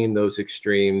we've seen those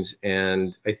extremes.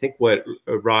 And I think what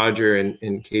Roger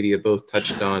and Katie have both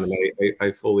touched on, and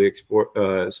I fully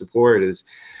support, is,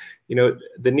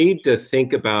 the need to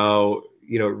think about,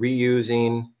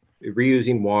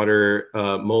 reusing water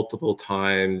multiple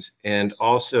times, and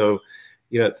also,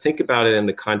 think about it in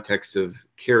the context of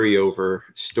carryover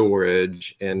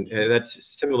storage. And that's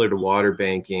similar to water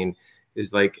banking,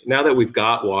 is like, now that we've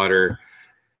got water,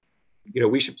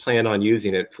 we should plan on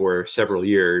using it for several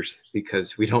years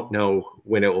because we don't know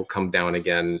when it will come down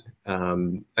again.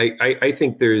 I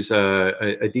think there's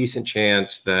a decent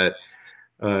chance that,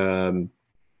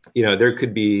 there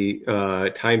could be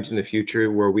times in the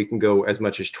future where we can go as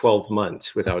much as 12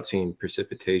 months without seeing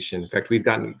precipitation. In fact, we've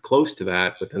gotten close to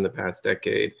that within the past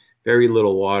decade. Very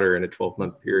little water in a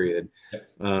 12-month period.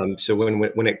 So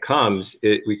when it comes,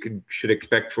 we should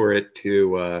expect for it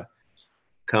to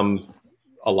come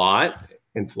a lot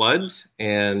in floods,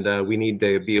 and we need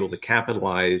to be able to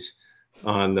capitalize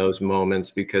on those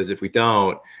moments, because if we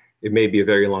don't, it may be a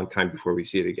very long time before we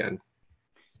see it again.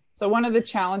 So one of the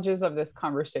challenges of this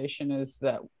conversation is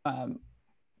that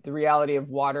the reality of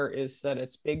water is that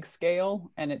it's big scale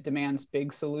and it demands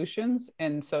big solutions.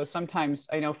 And so sometimes,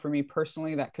 I know for me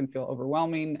personally, that can feel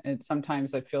overwhelming. And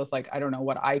sometimes it feels like I don't know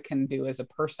what I can do as a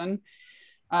person.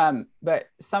 But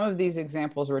some of these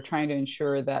examples, we're trying to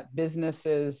ensure that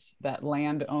businesses, that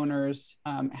landowners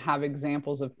have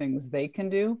examples of things they can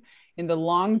do. In the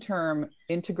long term,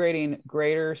 integrating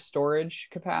greater storage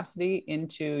capacity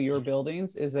into your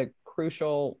buildings is a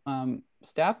crucial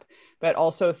step, but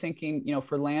also thinking,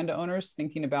 for landowners,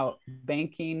 thinking about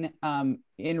banking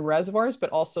in reservoirs, but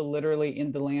also literally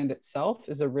in the land itself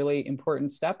is a really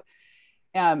important step.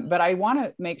 But I want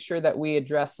to make sure that we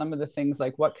address some of the things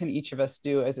like what can each of us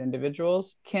do as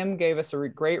individuals. Kim gave us a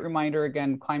great reminder,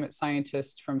 again, climate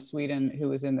scientist from Sweden who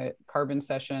was in the carbon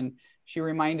session. She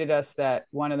reminded us that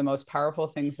one of the most powerful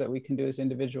things that we can do as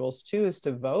individuals too is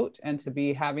to vote and to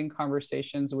be having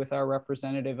conversations with our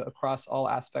representative across all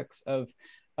aspects of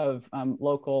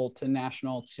local to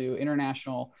national to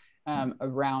international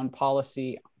around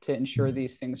policy to ensure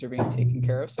these things are being taken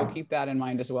care of. So keep that in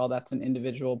mind as well. That's an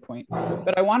individual point.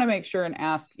 But I want to make sure and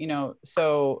ask,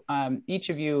 so each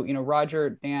of you,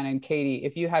 Roger, Dan, and Katie,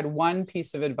 if you had one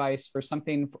piece of advice for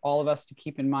something for all of us to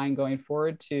keep in mind going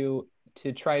forward to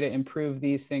try to improve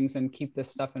these things and keep this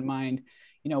stuff in mind,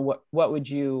 what would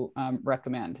you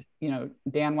recommend?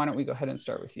 Dan, why don't we go ahead and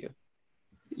start with you?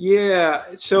 Yeah,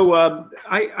 so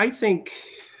I think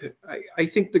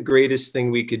the greatest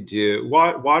thing we could do,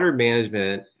 water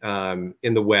management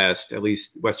in the West, at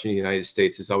least Western United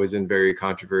States, has always been very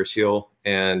controversial,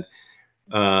 and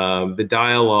the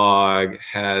dialogue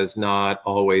has not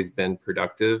always been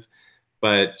productive,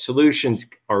 but solutions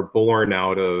are born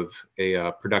out of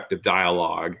a productive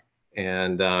dialogue.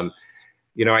 And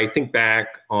I think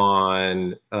back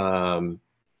on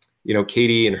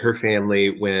Katie and her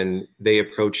family when they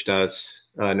approached us,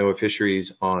 NOAA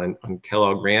Fisheries, on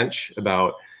Kellogg Ranch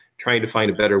about trying to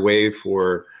find a better way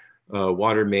for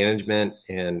water management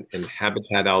and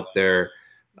habitat out there.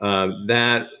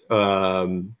 That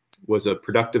was a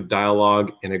productive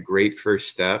dialogue and a great first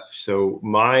step. So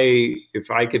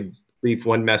if I could leave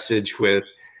one message with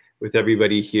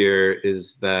everybody here,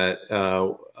 is that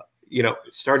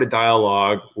start a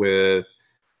dialogue with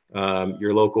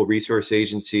your local resource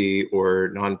agency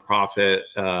or nonprofit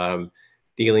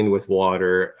dealing with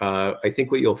water. I think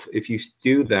if you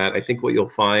do that, I think what you'll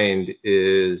find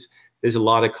is there's a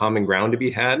lot of common ground to be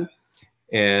had,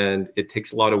 and it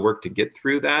takes a lot of work to get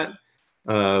through that.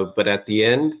 But at the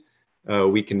end,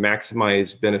 we can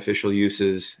maximize beneficial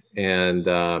uses and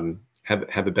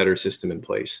have a better system in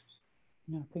place.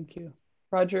 Yeah, thank you.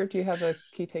 Roger, do you have a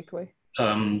key takeaway?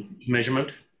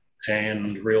 Measurement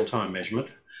and real-time measurement.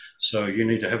 So you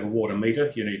need to have a water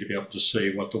meter. You need to be able to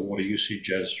see what the water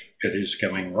usage as it is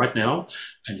going right now,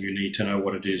 and you need to know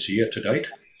what it is year to date,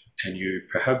 and you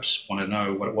perhaps want to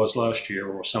know what it was last year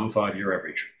or some 5-year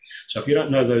average. So if you don't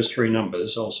know those three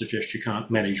numbers, I'll suggest you can't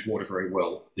manage water very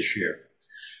well this year.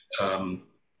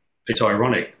 It's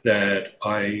ironic that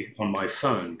I, on my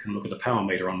phone, can look at the power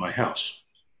meter on my house,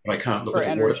 but I can't look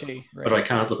at the water. Right. But I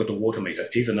can't look at the water meter,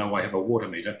 even though I have a water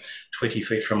meter 20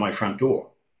 feet from my front door.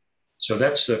 So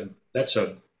that's a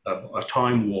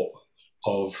time warp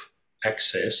of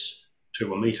access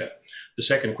to a meter. The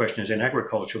second question is, in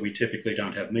agriculture, we typically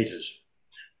don't have meters.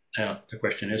 Now, the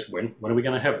question is, when are we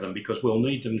going to have them? Because we'll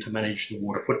need them to manage the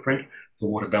water footprint, the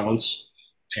water balance,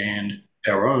 and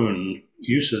our own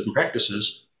uses and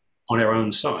practices on our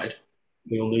own site.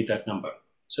 We'll need that number.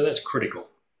 So that's critical.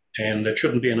 And there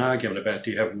shouldn't be an argument about,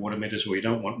 do you have water meters or you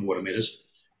don't want water meters.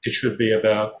 It should be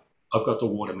about, I've got the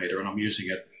water meter and I'm using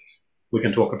it. We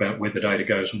can talk about where the data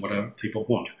goes and what people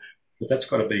want. But that's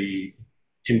got to be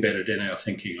embedded in our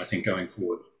thinking, I think, going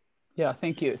forward. Yeah,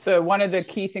 thank you. So one of the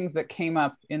key things that came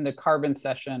up in the carbon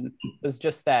session was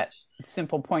just that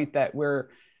simple point that we're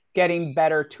getting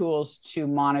better tools to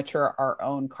monitor our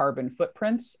own carbon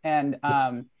footprints. And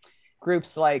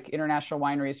groups like International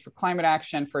Wineries for Climate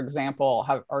Action, for example,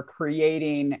 are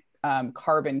creating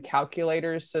carbon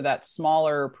calculators so that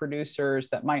smaller producers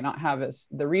that might not have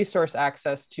the resource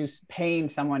access to paying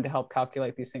someone to help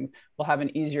calculate these things will have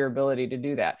an easier ability to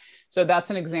do that. So that's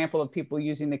an example of people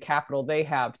using the capital they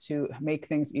have to make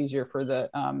things easier for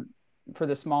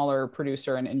the smaller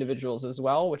producer and individuals as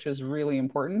well, which is really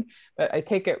important. But I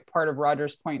take it part of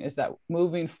Roger's point is that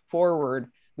moving forward,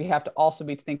 we have to also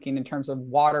be thinking in terms of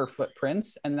water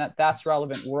footprints, and that's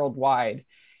relevant worldwide.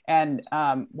 And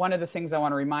one of the things I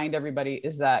want to remind everybody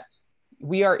is that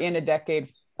we are in a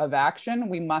decade of action.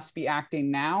 We must be acting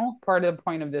now. Part of the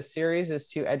point of this series is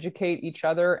to educate each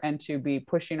other and to be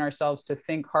pushing ourselves to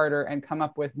think harder and come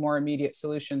up with more immediate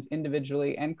solutions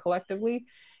individually and collectively.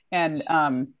 And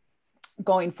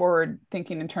going forward,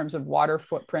 thinking in terms of water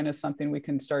footprint is something we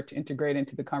can start to integrate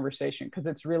into the conversation because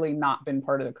it's really not been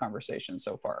part of the conversation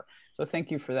so far. So thank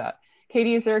you for that.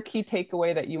 Katie, is there a key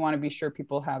takeaway that you want to be sure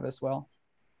people have as well?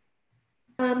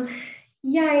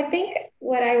 Yeah, I think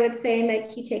what I would say my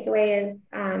key takeaway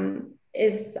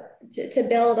is to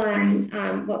build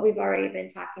on what we've already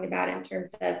been talking about in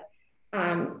terms of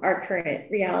our current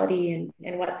reality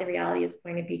and what the reality is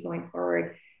going to be going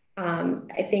forward.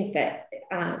 I think that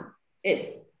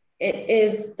it it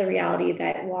is the reality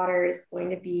that water is going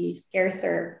to be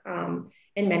scarcer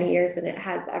in many years than it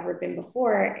has ever been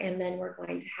before. And then we're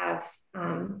going to have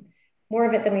more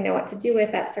of it than we know what to do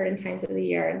with at certain times of the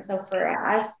year. And so for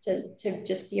us to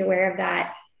just be aware of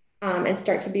that and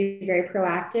start to be very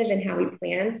proactive in how we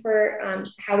plan for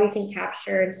how we can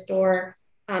capture and store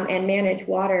and manage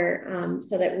water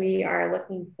so that we are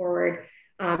looking forward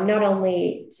not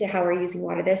only to how we're using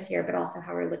water this year, but also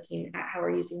how we're looking at how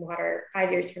we're using water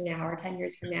 5 years from now or 10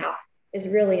 years from now is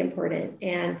really important.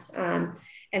 And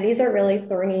these are really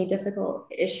thorny, difficult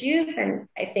issues. And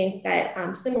I think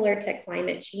that similar to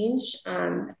climate change,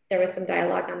 there was some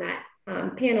dialogue on that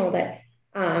panel that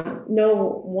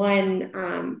no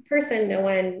one person, no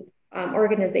one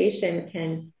organization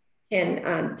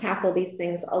can tackle these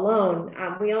things alone.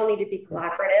 We all need to be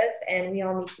collaborative, and we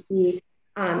all need to be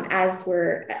as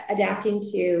we're adapting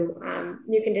to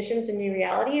new conditions and new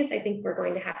realities. I think we're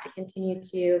going to have to continue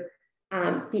to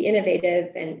be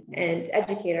innovative and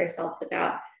educate ourselves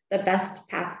about the best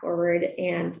path forward.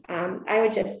 And I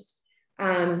would just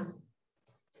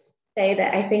say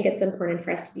that I think it's important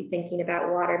for us to be thinking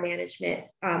about water management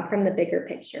from the bigger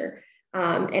picture.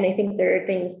 And I think there are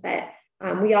things that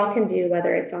we all can do,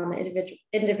 whether it's on the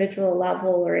individual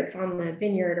level or it's on the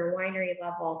vineyard or winery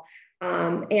level.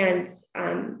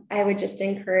 I would just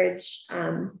encourage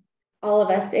all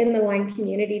of us in the wine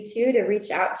community too to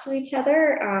reach out to each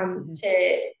other,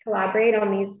 to collaborate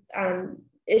on these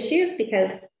issues,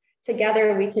 because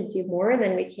together we could do more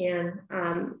than we can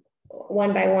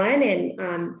one by one.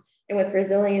 And with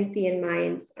resiliency in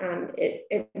mind,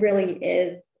 it really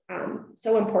is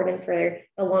so important for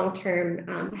the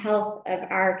long-term health of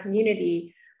our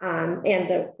community and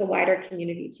the wider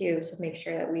community too, to make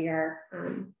sure that we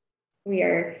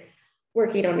are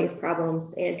working on these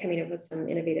problems and coming up with some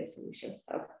innovative solutions.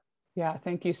 So, yeah,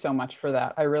 thank you so much for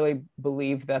that. I really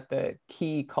believe that the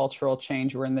key cultural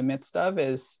change we're in the midst of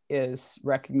is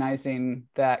recognizing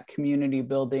that community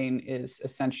building is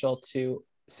essential to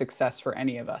success for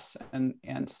any of us.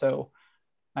 And so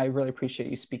I really appreciate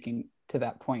you speaking to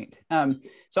that point.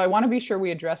 So I want to be sure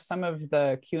we address some of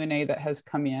the Q&A that has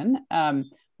come in.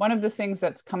 One of the things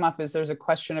that's come up is there's a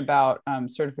question about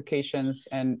certifications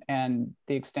and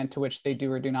the extent to which they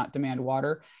do or do not demand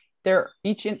water.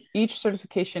 Each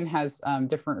certification has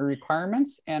different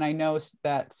requirements, and I know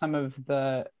that some of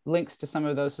the links to some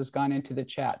of those has gone into the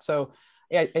chat. So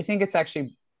I think it's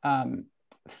actually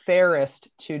fairest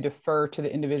to defer to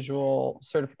the individual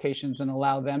certifications and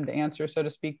allow them to answer, so to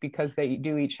speak, because they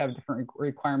do each have different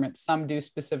requirements. Some do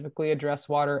specifically address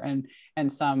water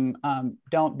and some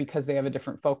don't, because they have a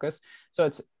different focus. So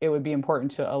it would be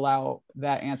important to allow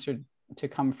that answer to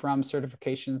come from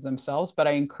certifications themselves. But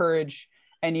I encourage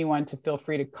anyone to feel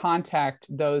free to contact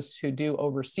those who do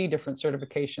oversee different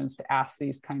certifications to ask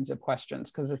these kinds of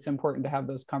questions, because it's important to have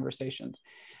those conversations.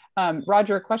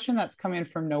 Roger, a question that's come in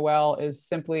from Noel is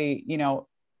simply,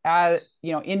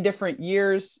 in different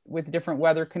years with different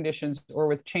weather conditions or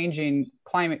with changing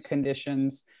climate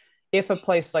conditions, if a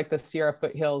place like the Sierra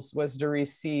foothills was to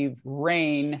receive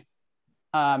rain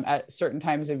at certain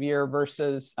times of year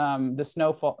versus the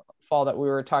snowfall that we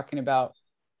were talking about,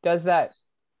 does that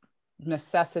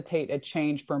necessitate a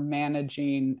change for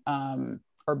managing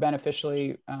or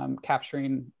beneficially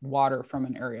capturing water from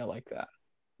an area like that?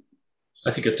 I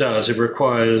think it does. It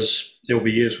requires, there'll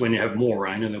be years when you have more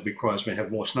rain and there'll be years when you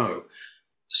have more snow.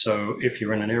 So if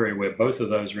you're in an area where both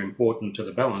of those are important to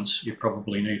the balance, you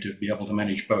probably need to be able to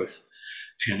manage both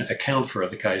and account for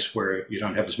the case where you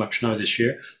don't have as much snow this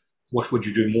year. What would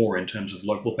you do more in terms of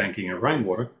local banking of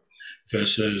rainwater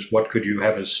versus what could you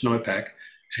have as snowpack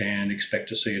and expect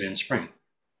to see it in spring?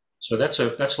 So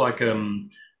that's like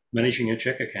managing a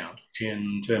check account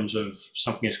in terms of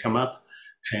something has come up,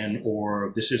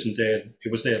 or this isn't there.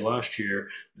 It was there last year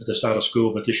at the start of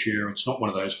school, but this year it's not one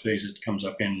of those fees. It comes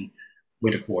up in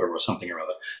winter quarter or something or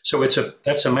other. So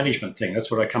that's a management thing.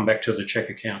 That's what I come back to, the check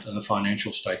account and the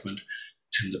financial statement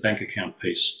and the bank account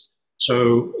piece.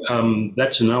 So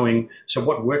that's knowing. So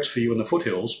what works for you in the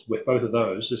foothills with both of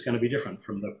those is going to be different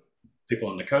from the people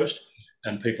on the coast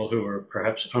and people who are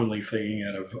perhaps only feeding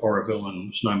out of Oroville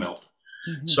and snowmelt.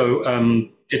 Mm-hmm. So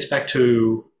it's back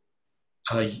to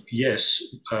yes,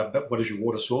 but what is your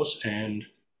water source? And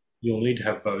you'll need to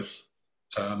have both.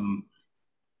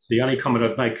 The only comment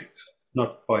I'd make,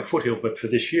 not by foothill, but for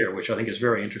this year, which I think is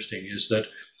very interesting, is that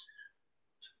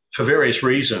for various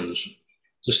reasons,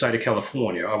 the state of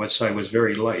California, I would say, was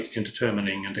very late in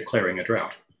determining and declaring a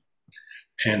drought.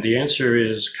 And the answer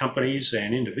is companies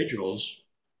and individuals,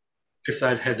 if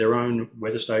they'd had their own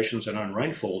weather stations and own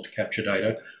rainfall to capture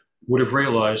data, would have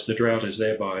realised the drought is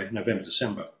there by November,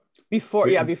 December. Before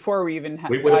we even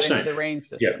we would have got into seen the rain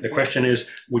system. Yeah, the question is,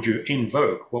 would you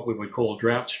invoke what we would call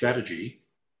drought strategy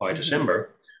by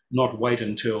December, not wait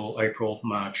until April,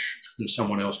 March, and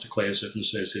someone else declares it and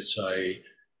says it's a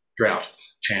drought,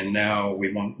 and now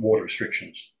we want water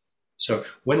restrictions. So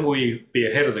when will we be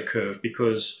ahead of the curve,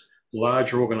 because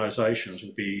larger organisations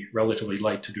will be relatively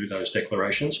late to do those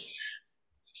declarations,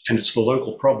 and it's the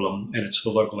local problem and it's the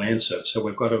local answer. So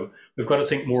we've got to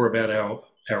think more about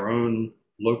our own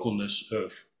localness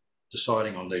of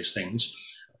deciding on these things.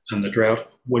 And the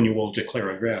drought, when you will declare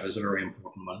a drought, is a very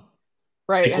important one.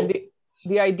 Right, and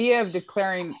the idea of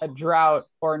declaring a drought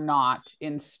or not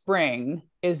in spring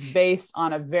is based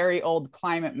on a very old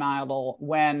climate model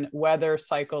when weather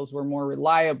cycles were more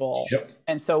reliable. Yep.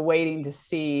 And so waiting to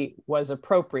see was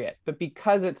appropriate. But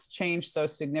because it's changed so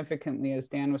significantly, as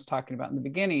Dan was talking about in the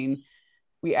beginning,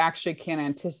 we actually can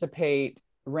anticipate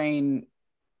rain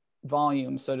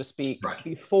volume, so to speak,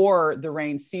 before the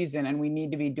rain season. And we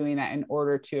need to be doing that in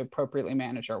order to appropriately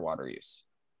manage our water use.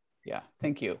 Yeah,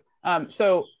 thank you.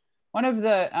 So one of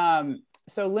the,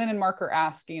 so Lynn and Mark are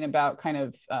asking about kind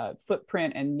of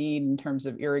footprint and need in terms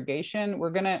of irrigation.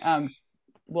 We're gonna,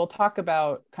 we'll talk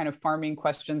about kind of farming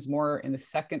questions more in the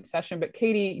second session, but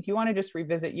Katie, do you wanna just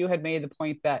revisit, you had made the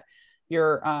point that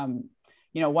you're,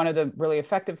 you know, one of the really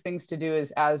effective things to do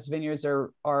is as vineyards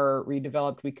are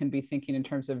redeveloped, we can be thinking in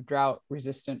terms of drought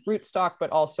resistant rootstock,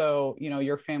 but also, you know,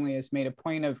 your family has made a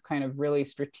point of kind of really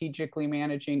strategically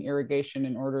managing irrigation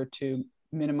in order to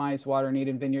minimize water need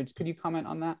in vineyards. Could you comment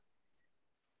on that?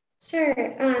 Sure.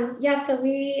 Yeah, so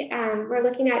we're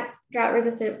looking at drought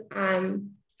resistant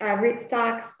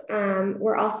rootstocks.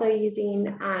 We're also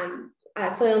using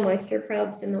soil moisture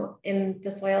probes in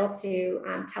the soil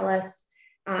to tell us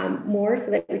more,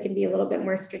 so that we can be a little bit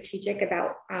more strategic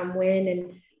about when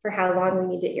and for how long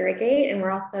we need to irrigate. And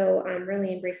we're also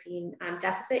really embracing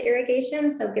deficit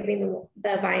irrigation, so giving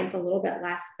the vines a little bit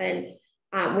less than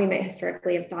we might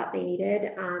historically have thought they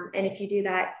needed. And if you do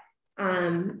that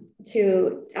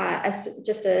to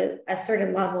just a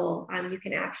certain level, you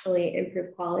can actually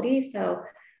improve quality. So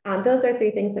those are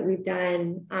three things that we've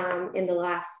done in the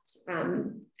last,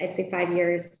 I'd say 5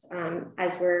 years,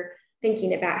 as we're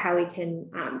thinking about how we can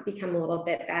become a little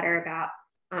bit better about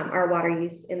our water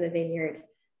use in the vineyard.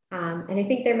 And I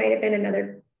think there might have been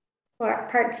another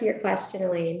part to your question,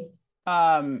 Elaine.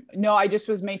 No, I just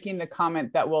was making the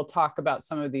comment that we'll talk about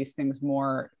some of these things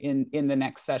more in the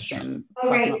next session.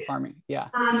 Talking about farming. Yeah.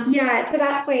 Yeah, to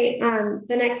that point,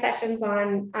 the next session's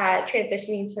on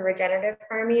transitioning to regenerative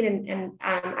farming. And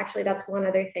actually that's one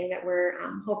other thing that we're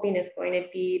hoping is going to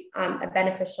be a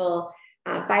beneficial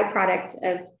byproduct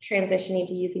of transitioning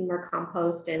to using more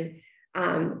compost, and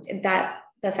that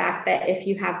the fact that if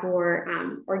you have more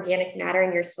organic matter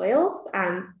in your soils,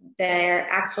 there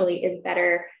actually is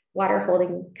better water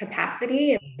holding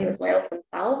capacity in the soils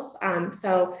themselves.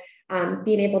 So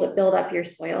being able to build up your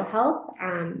soil health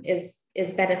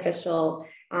is beneficial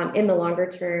in the longer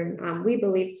term. We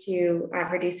believe to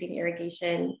reducing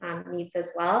irrigation needs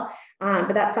as well.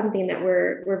 But that's something that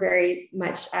we're very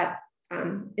much at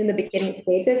in the beginning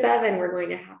stages of, and we're going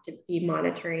to have to be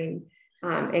monitoring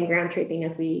and ground truthing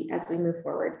as we move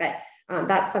forward. But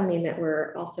that's something that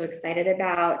we're also excited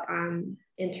about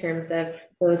in terms of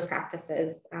those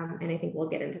practices. And I think we'll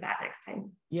get into that next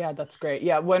time. Yeah, that's great.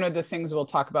 Yeah, one of the things we'll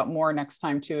talk about more next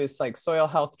time too is like soil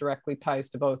health directly ties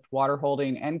to both water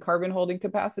holding and carbon holding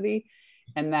capacity.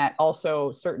 And that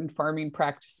also certain farming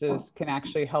practices can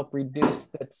actually help reduce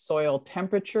the soil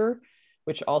temperature,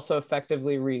 which also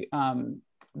effectively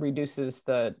reduces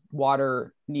the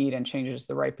water need and changes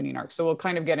the ripening arc. So we'll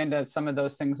kind of get into some of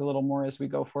those things a little more as we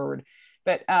go forward.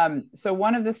 But so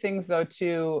one of the things though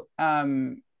too,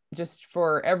 just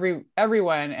for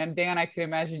everyone, and Dan, I can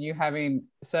imagine you having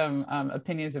some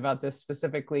opinions about this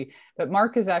specifically, but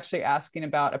Mark is actually asking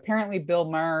about, apparently Bill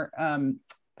Maher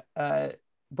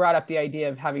brought up the idea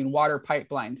of having water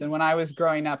pipelines. And when I was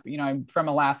growing up, you know, I'm from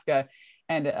Alaska,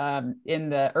 and in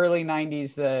the early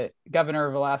 90s, the governor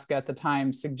of Alaska at the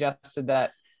time suggested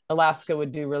that Alaska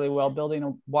would do really well building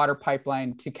a water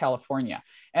pipeline to California.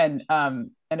 And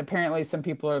apparently some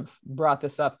people have brought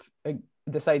this up,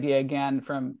 this idea again,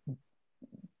 from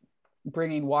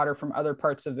bringing water from other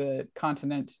parts of the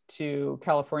continent to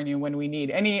California when we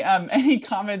need. Any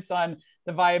comments on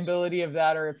the viability of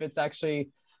that, or if it's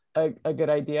actually a good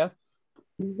idea?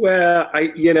 Well,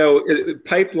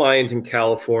 pipelines in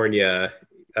California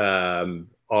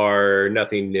are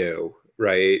nothing new,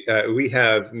 right? We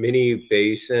have many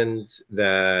basins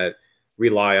that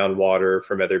rely on water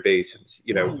from other basins.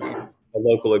 You know, a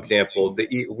local example,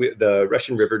 the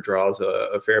Russian River draws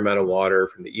a fair amount of water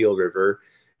from the Eel River,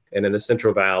 And in the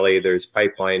Central Valley, there's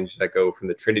pipelines that go from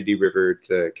the Trinity River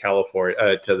to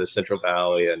California, to the Central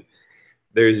Valley. And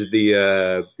there's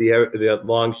the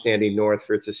longstanding North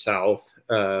versus South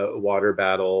water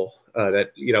battle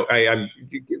that, you know, I'm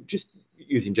just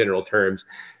using general terms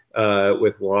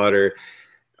with water.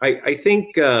 I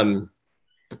think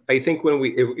when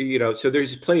you know, so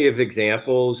there's plenty of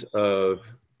examples of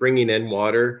bringing in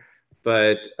water,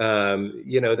 but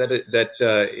you know,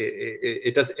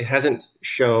 it hasn't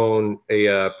shown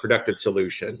a productive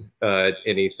solution to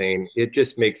anything. It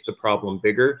just makes the problem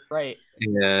bigger. Right.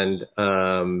 And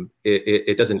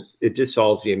it just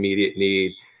solves the immediate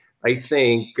need. I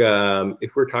think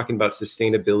if we're talking about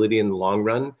sustainability in the long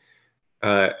run,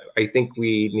 I think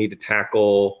we need to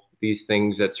tackle these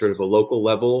things at sort of a local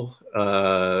level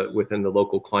within the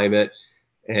local climate,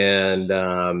 and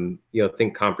you know,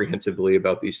 think comprehensively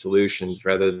about these solutions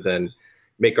rather than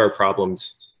make our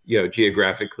problems, you know,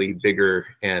 geographically bigger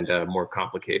and more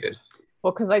complicated.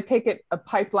 Well, because I take it a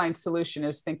pipeline solution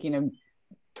is thinking in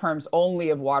terms only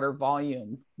of water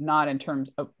volume, not in terms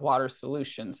of water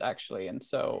solutions, actually. And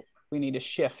so we need to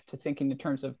shift to thinking in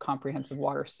terms of comprehensive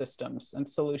water systems and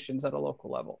solutions at a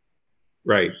local level.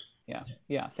 Right. Yeah.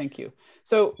 Yeah. Thank you.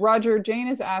 So Roger, Jane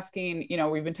is asking, you know,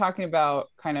 we've been talking about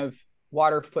kind of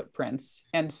water footprints.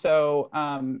 And so,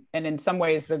 and in some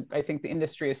ways, I think the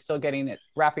industry is still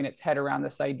wrapping its head around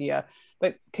this idea.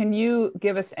 But can you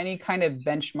give us any kind of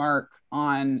benchmark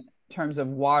on terms of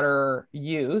water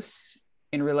use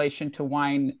in relation to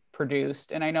wine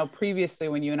produced? And I know previously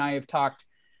when you and I have talked,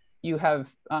 you have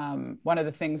one of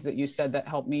the things that you said that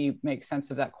helped me make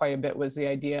sense of that quite a bit was the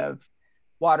idea of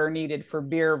water needed for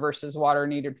beer versus water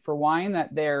needed for wine,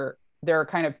 that there are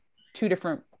kind of two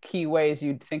different key ways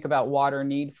you'd think about water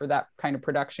need for that kind of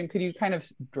production. Could you kind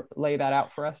of lay that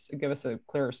out for us and give us a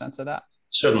clearer sense of that?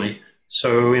 Certainly.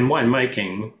 So in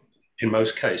winemaking, in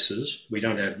most cases, we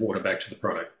don't add water back to the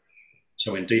product.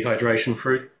 So in dehydration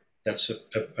fruit, that's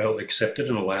accepted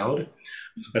and allowed,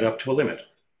 but up to a limit.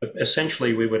 But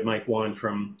essentially, we would make wine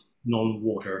from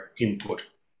non-water input.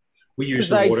 We use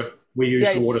the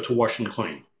water to wash and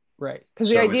clean. Right. Because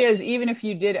the idea is even if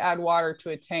you did add water to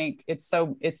a tank, it's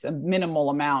a minimal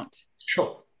amount.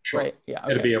 Sure. Right. Yeah.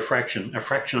 Okay. It'd be a fraction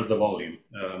of the volume.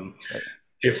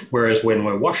 Right. Whereas when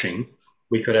we're washing,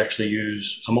 we could actually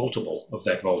use a multiple of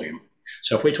that volume.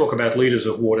 So if we talk about liters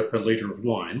of water per liter of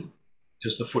wine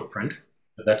is the footprint,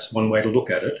 that's one way to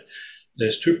look at it.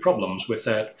 There's two problems with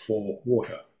that for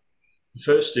water. The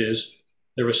first is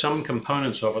there are some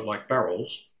components of it, like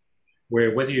barrels,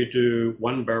 where whether you do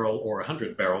 1 barrel or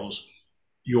 100 barrels,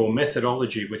 your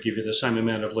methodology would give you the same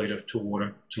amount of liter to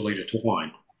water to liter to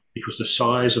wine, because the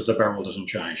size of the barrel doesn't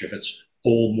change if it's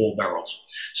all more barrels.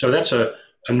 So that's a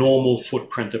normal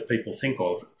footprint that people think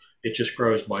of. It just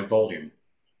grows by volume.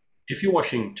 If you're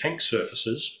washing tank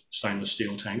surfaces, stainless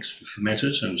steel tanks for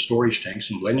fermenters and storage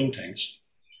tanks and blending tanks,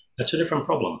 that's a different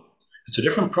problem. It's a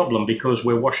different problem because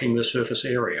we're washing the surface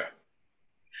area.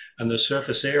 And the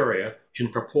surface area,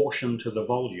 in proportion to the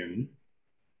volume,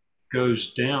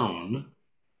 goes down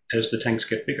as the tanks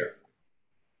get bigger.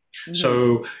 Mm-hmm.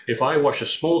 So if I wash a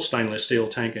small stainless steel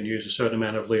tank and use a certain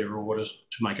amount of liter of water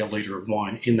to make a liter of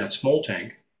wine in that small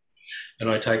tank, and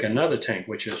I take another tank,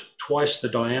 which is twice the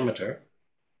diameter,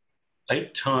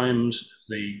 8 times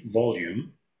the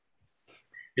volume,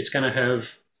 it's going to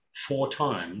have 4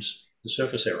 times the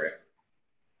surface area.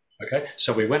 Okay,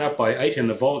 so we went up by 8 in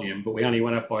the volume, but we only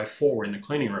went up by 4 in the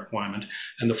cleaning requirement,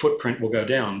 and the footprint will go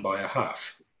down by a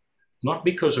half. Not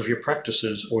because of your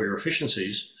practices or your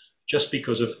efficiencies, just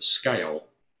because of scale.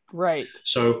 Right.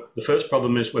 So the first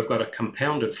problem is we've got a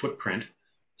compounded footprint,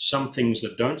 some things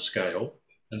that don't scale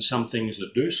and some things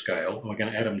that do scale, and we're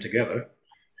going to add them together.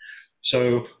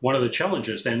 So one of the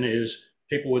challenges then is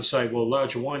people would say, well,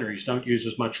 larger wineries don't use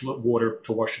as much water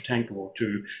to wash a tank or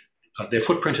to their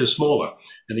footprint is smaller.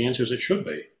 And the answer is it should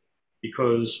be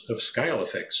because of scale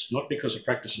effects, not because of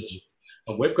practices.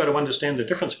 And we've got to understand the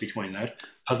difference between that.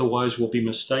 Otherwise, we'll be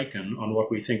mistaken on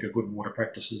what we think are good water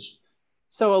practices.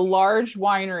 So a large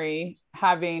winery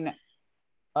having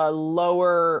a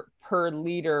lower per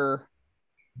liter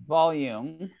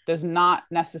volume does not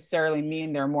necessarily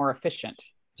mean they're more efficient.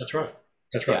 That's right.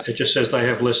 That's right. Yeah. It just says they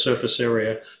have less surface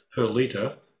area per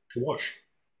liter to wash.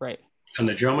 Right. And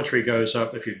the geometry goes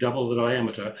up. If you double the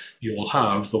diameter, you will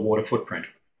halve the water footprint.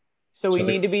 So we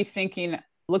need to be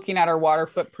looking at our water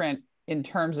footprint in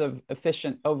terms of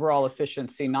overall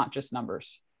efficiency, not just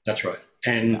numbers. That's right.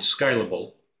 And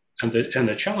scalable. And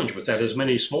the challenge with that is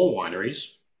many small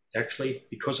wineries, actually,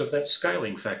 because of that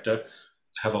scaling factor,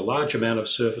 have a large amount of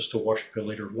surface to wash per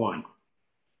liter of wine.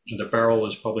 And the barrel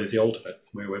is probably the ultimate,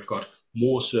 where we've got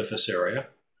more surface area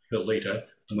per litre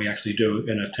than we actually do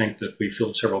in a tank that we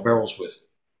filled several barrels with.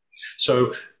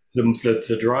 So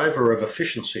the driver of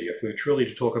efficiency, if we're truly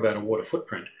to talk about a water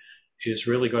footprint, is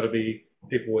really got to be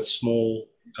people with small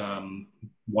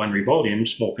winery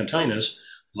volumes, small containers,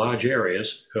 large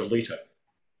areas per litre.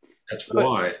 That's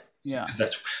why. Yeah.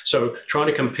 So trying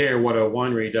to compare what a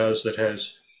winery does that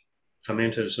has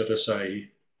fermenters that are,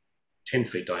 say, 10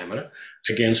 feet diameter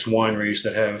against wineries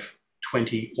that have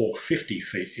 20 or 50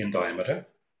 feet in diameter.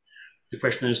 The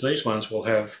question is, these ones will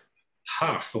have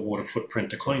half the water footprint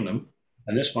to clean them,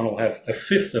 and this one will have a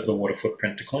fifth of the water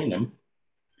footprint to clean them.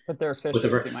 But they're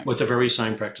efficient with the very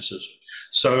same practices.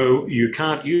 So you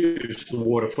can't use the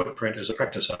water footprint as a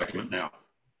practice argument now.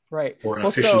 Right. Or an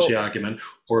efficiency argument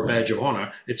or a badge of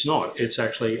honor. It's not. It's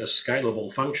actually a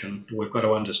scalable function that we've got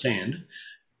to understand,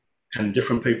 and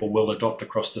different people will adopt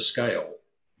across the scale.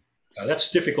 That's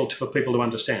difficult for people to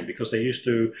understand because they're used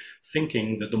to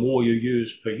thinking that the more you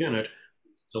use per unit,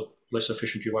 the less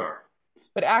efficient you are.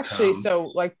 But actually,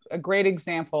 so like a great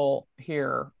example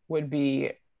here would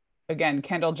be, again,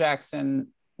 Kendall Jackson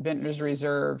Vintners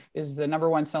Reserve is the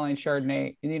 #1 selling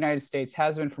Chardonnay in the United States,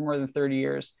 has been for more than 30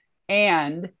 years.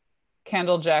 And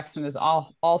Kendall Jackson has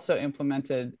also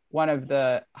implemented one of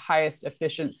the highest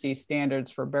efficiency standards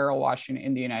for barrel washing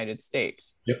in the United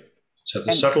States. Yep. So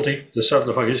the subtle,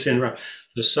 if I could just interrupt,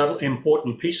 the subtle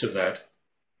important piece of that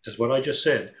is what I just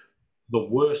said. The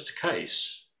worst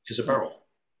case is a barrel.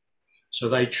 So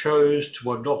they chose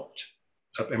to adopt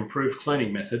an improved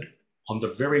cleaning method on the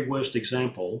very worst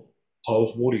example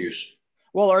of water use.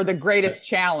 Well, or the greatest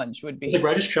challenge would be. The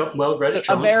greatest challenge. Well, greatest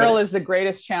challenge. A barrel is the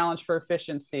greatest challenge for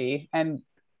efficiency, and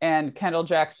Kendall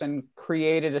Jackson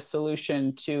created a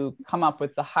solution to come up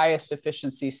with the highest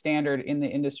efficiency standard in the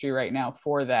industry right now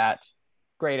for that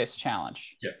greatest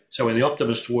challenge. Yeah. So in the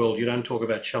optimist world, you don't talk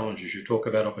about challenges, you talk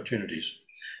about opportunities.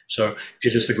 So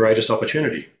it is the greatest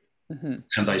opportunity, and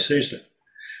they seized it.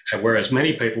 And whereas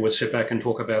many people would sit back and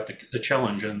talk about the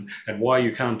challenge and why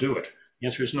you can't do it. The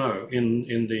answer is no.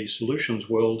 In the solutions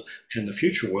world, in the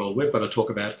future world, we've got to talk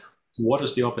about what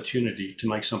is the opportunity to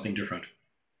make something different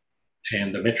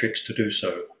and the metrics to do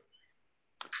so.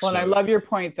 Well, and I love your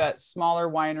point that smaller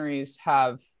wineries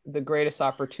have the greatest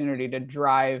opportunity to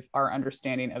drive our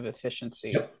understanding of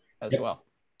efficiency as well,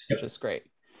 which is great.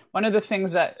 One of the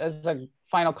things that, as a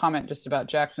final comment just about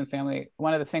Jackson family,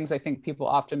 one of the things I think people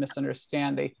often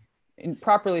misunderstand,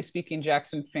 properly speaking,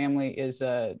 Jackson family is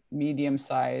a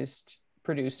medium-sized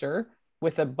producer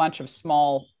with a bunch of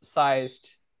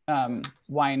small-sized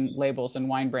wine labels and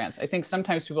wine brands. I think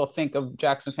sometimes people think of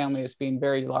Jackson family as being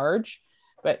very large,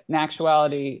 but in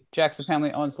actuality, Jackson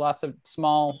family owns lots of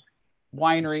small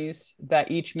wineries that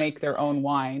each make their own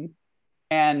wine.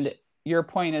 And your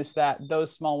point is that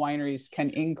those small wineries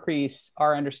can increase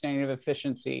our understanding of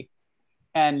efficiency.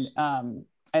 And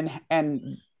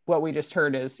what we just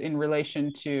heard is in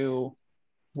relation to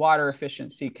water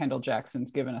efficiency, Kendall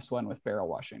Jackson's given us one with barrel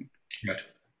washing. Right.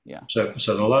 Yeah. So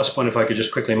the last point, if I could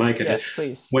just quickly make it. Yes,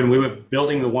 please. When we were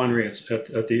building the winery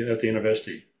at the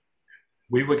university,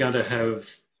 we were going to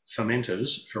have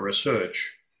fermenters for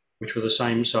research, which were the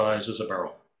same size as a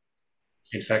barrel.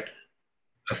 In fact,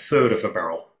 a third of a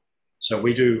barrel. So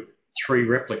we do 3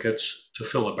 replicates to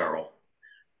fill a barrel.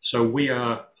 So we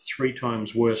are 3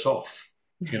 times worse off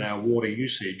in our water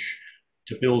usage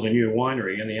to build a new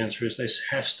winery. And the answer is this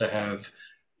has to have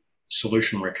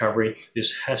solution recovery.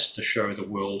 This has to show the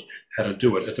world how to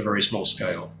do it at the very small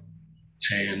scale.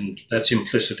 And that's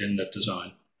implicit in that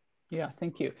design. Yeah,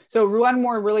 thank you. So one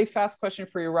more really fast question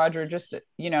for you, Roger. Just,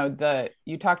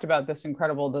 you talked about this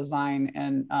incredible design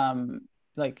and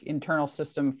like internal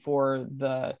system for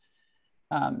the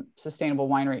sustainable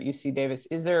winery at UC Davis.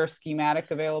 Is there a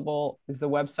schematic available? Is the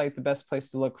website the best place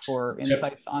to look for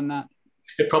insights on that?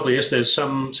 It probably is. There's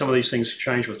some of these things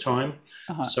change with time.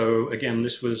 So again,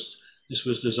 this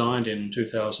was designed in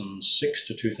 2006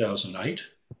 to 2008.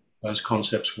 Those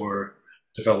concepts were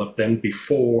developed then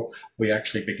before we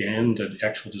actually began the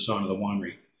actual design of the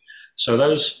winery. So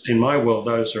those, in my world,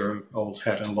 those are old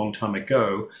hat and a long time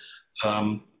ago.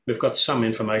 We've got some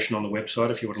information on the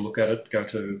website. If you want to look at it, go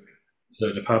to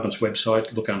the department's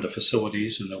website, look under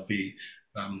facilities, and there'll be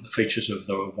the features of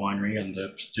the winery and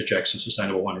the Jackson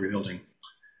Sustainable Winery Building.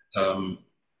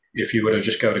 If you were to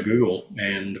just go to Google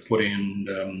and put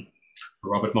in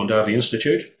Robert Mondavi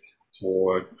Institute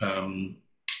or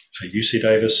UC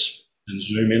Davis and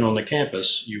zoom in on the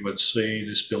campus, you would see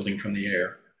this building from the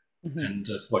air. And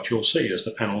what you'll see is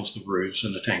the panels, the roofs,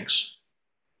 and the tanks.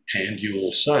 And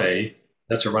you'll say,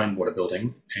 that's a rainwater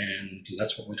building, and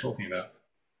that's what we're talking about.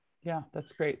 Yeah,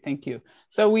 that's great. Thank you.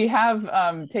 So we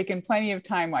have taken plenty of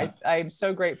time. I'm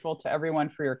so grateful to everyone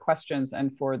for your questions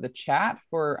and for the chat,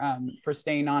 for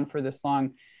staying on for this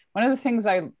long. One of the things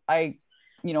I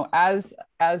as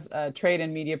a trade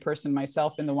and media person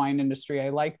myself in the wine industry, I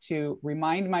like to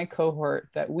remind my cohort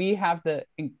that we have the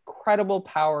incredible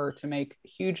power to make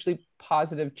hugely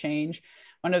positive change.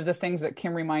 One of the things that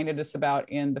Kim reminded us about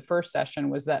in the first session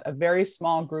was that a very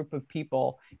small group of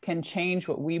people can change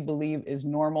what we believe is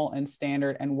normal and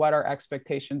standard and what our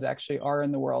expectations actually are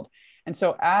in the world. And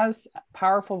so as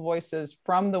powerful voices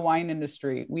from the wine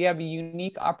industry, we have a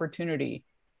unique opportunity.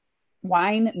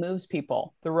 Wine moves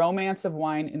people. The romance of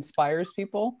wine inspires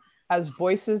people. As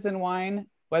voices in wine,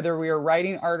 whether we are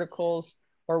writing articles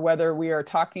or whether we are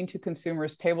talking to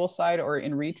consumers tableside or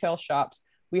in retail shops,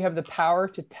 we have the power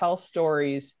to tell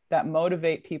stories that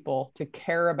motivate people to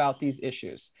care about these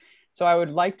issues. So I would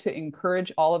like to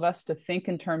encourage all of us to think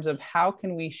in terms of how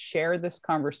can we share this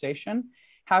conversation?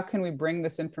 How can we bring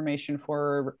this information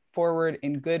forward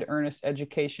in good, earnest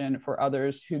education for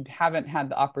others who haven't had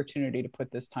the opportunity to put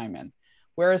this time in?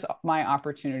 Where is my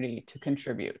opportunity to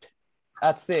contribute?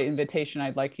 That's the invitation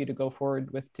I'd like you to go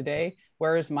forward with today.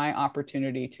 Where is my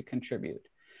opportunity to contribute?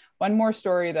 One more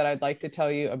story that I'd like to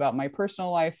tell you about my personal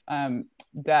life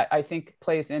that I think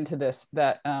plays into this,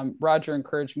 that Roger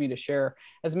encouraged me to share.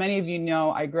 As many of you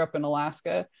know, I grew up in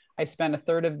Alaska. I spent a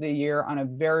third of the year on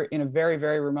in a very,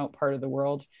 very remote part of the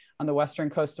world on the western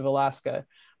coast of Alaska.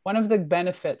 One of the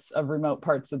benefits of remote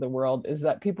parts of the world is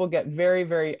that people get very,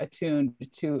 very attuned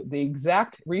to the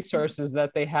exact resources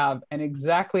that they have and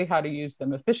exactly how to use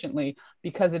them efficiently,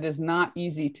 because it is not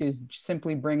easy to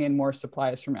simply bring in more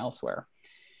supplies from elsewhere.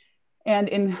 And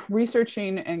in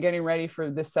researching and getting ready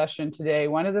for this session today,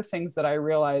 one of the things that I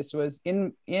realized was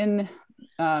in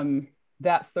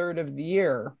that third of the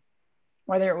year,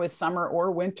 whether it was summer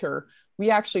or winter, we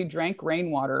actually drank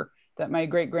rainwater that my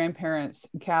great-grandparents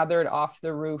gathered off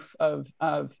the roof of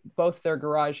both their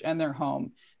garage and their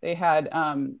home. They had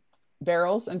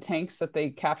barrels and tanks that they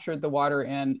captured the water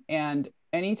in. And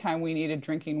anytime we needed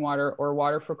drinking water or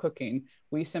water for cooking,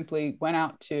 we simply went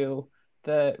out to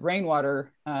the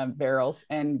rainwater barrels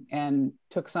and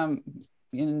took some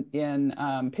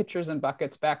in pitchers and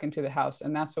buckets back into the house.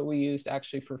 And that's what we used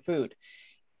actually for food.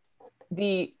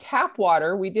 The tap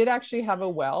water, we did actually have a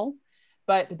well,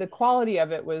 but the quality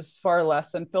of it was far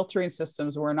less, and filtering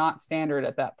systems were not standard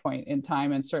at that point in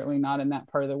time, and certainly not in that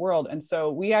part of the world. And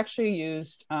so we actually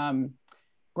used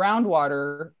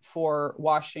groundwater for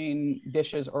washing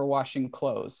dishes or washing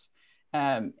clothes.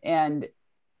 And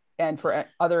for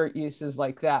other uses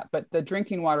like that. But the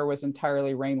drinking water was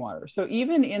entirely rainwater. So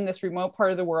even in this remote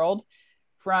part of the world,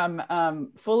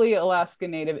 from fully Alaska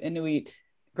Native Inuit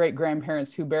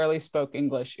great-grandparents who barely spoke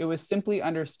English, it was simply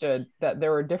understood that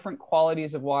there were different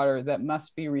qualities of water that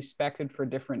must be respected for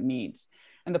different needs.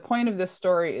 And the point of this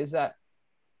story is that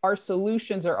our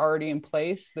solutions are already in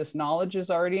place. This knowledge is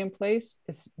already in place.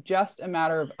 It's just a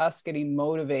matter of us getting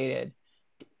motivated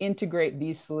integrate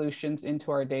these solutions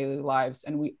into our daily lives.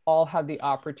 And we all have the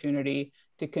opportunity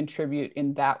to contribute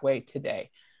in that way today.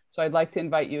 So I'd like to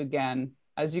invite you again,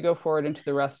 as you go forward into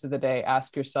the rest of the day,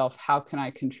 ask yourself, how can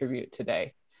I contribute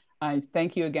today?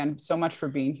 Thank you again so much for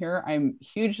being here. I'm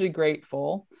hugely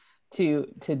grateful to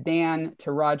Dan,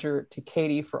 to Roger, to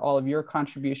Katie for all of your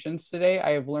contributions today.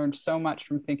 I have learned so much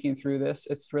from thinking through this.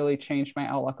 It's really changed my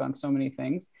outlook on so many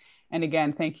things. And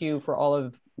again, thank you to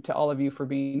all of you for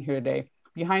being here today.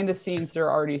 Behind the scenes, there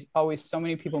are always so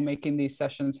many people making these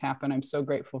sessions happen. I'm so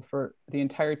grateful for the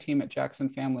entire team at Jackson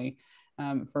Family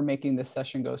for making this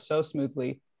session go so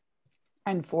smoothly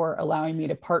and for allowing me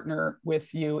to partner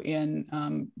with you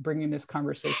in bringing this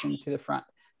conversation to the front.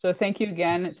 So thank you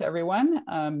again to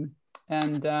everyone.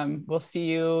 And we'll see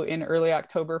you in early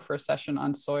October for a session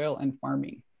on soil and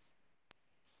farming.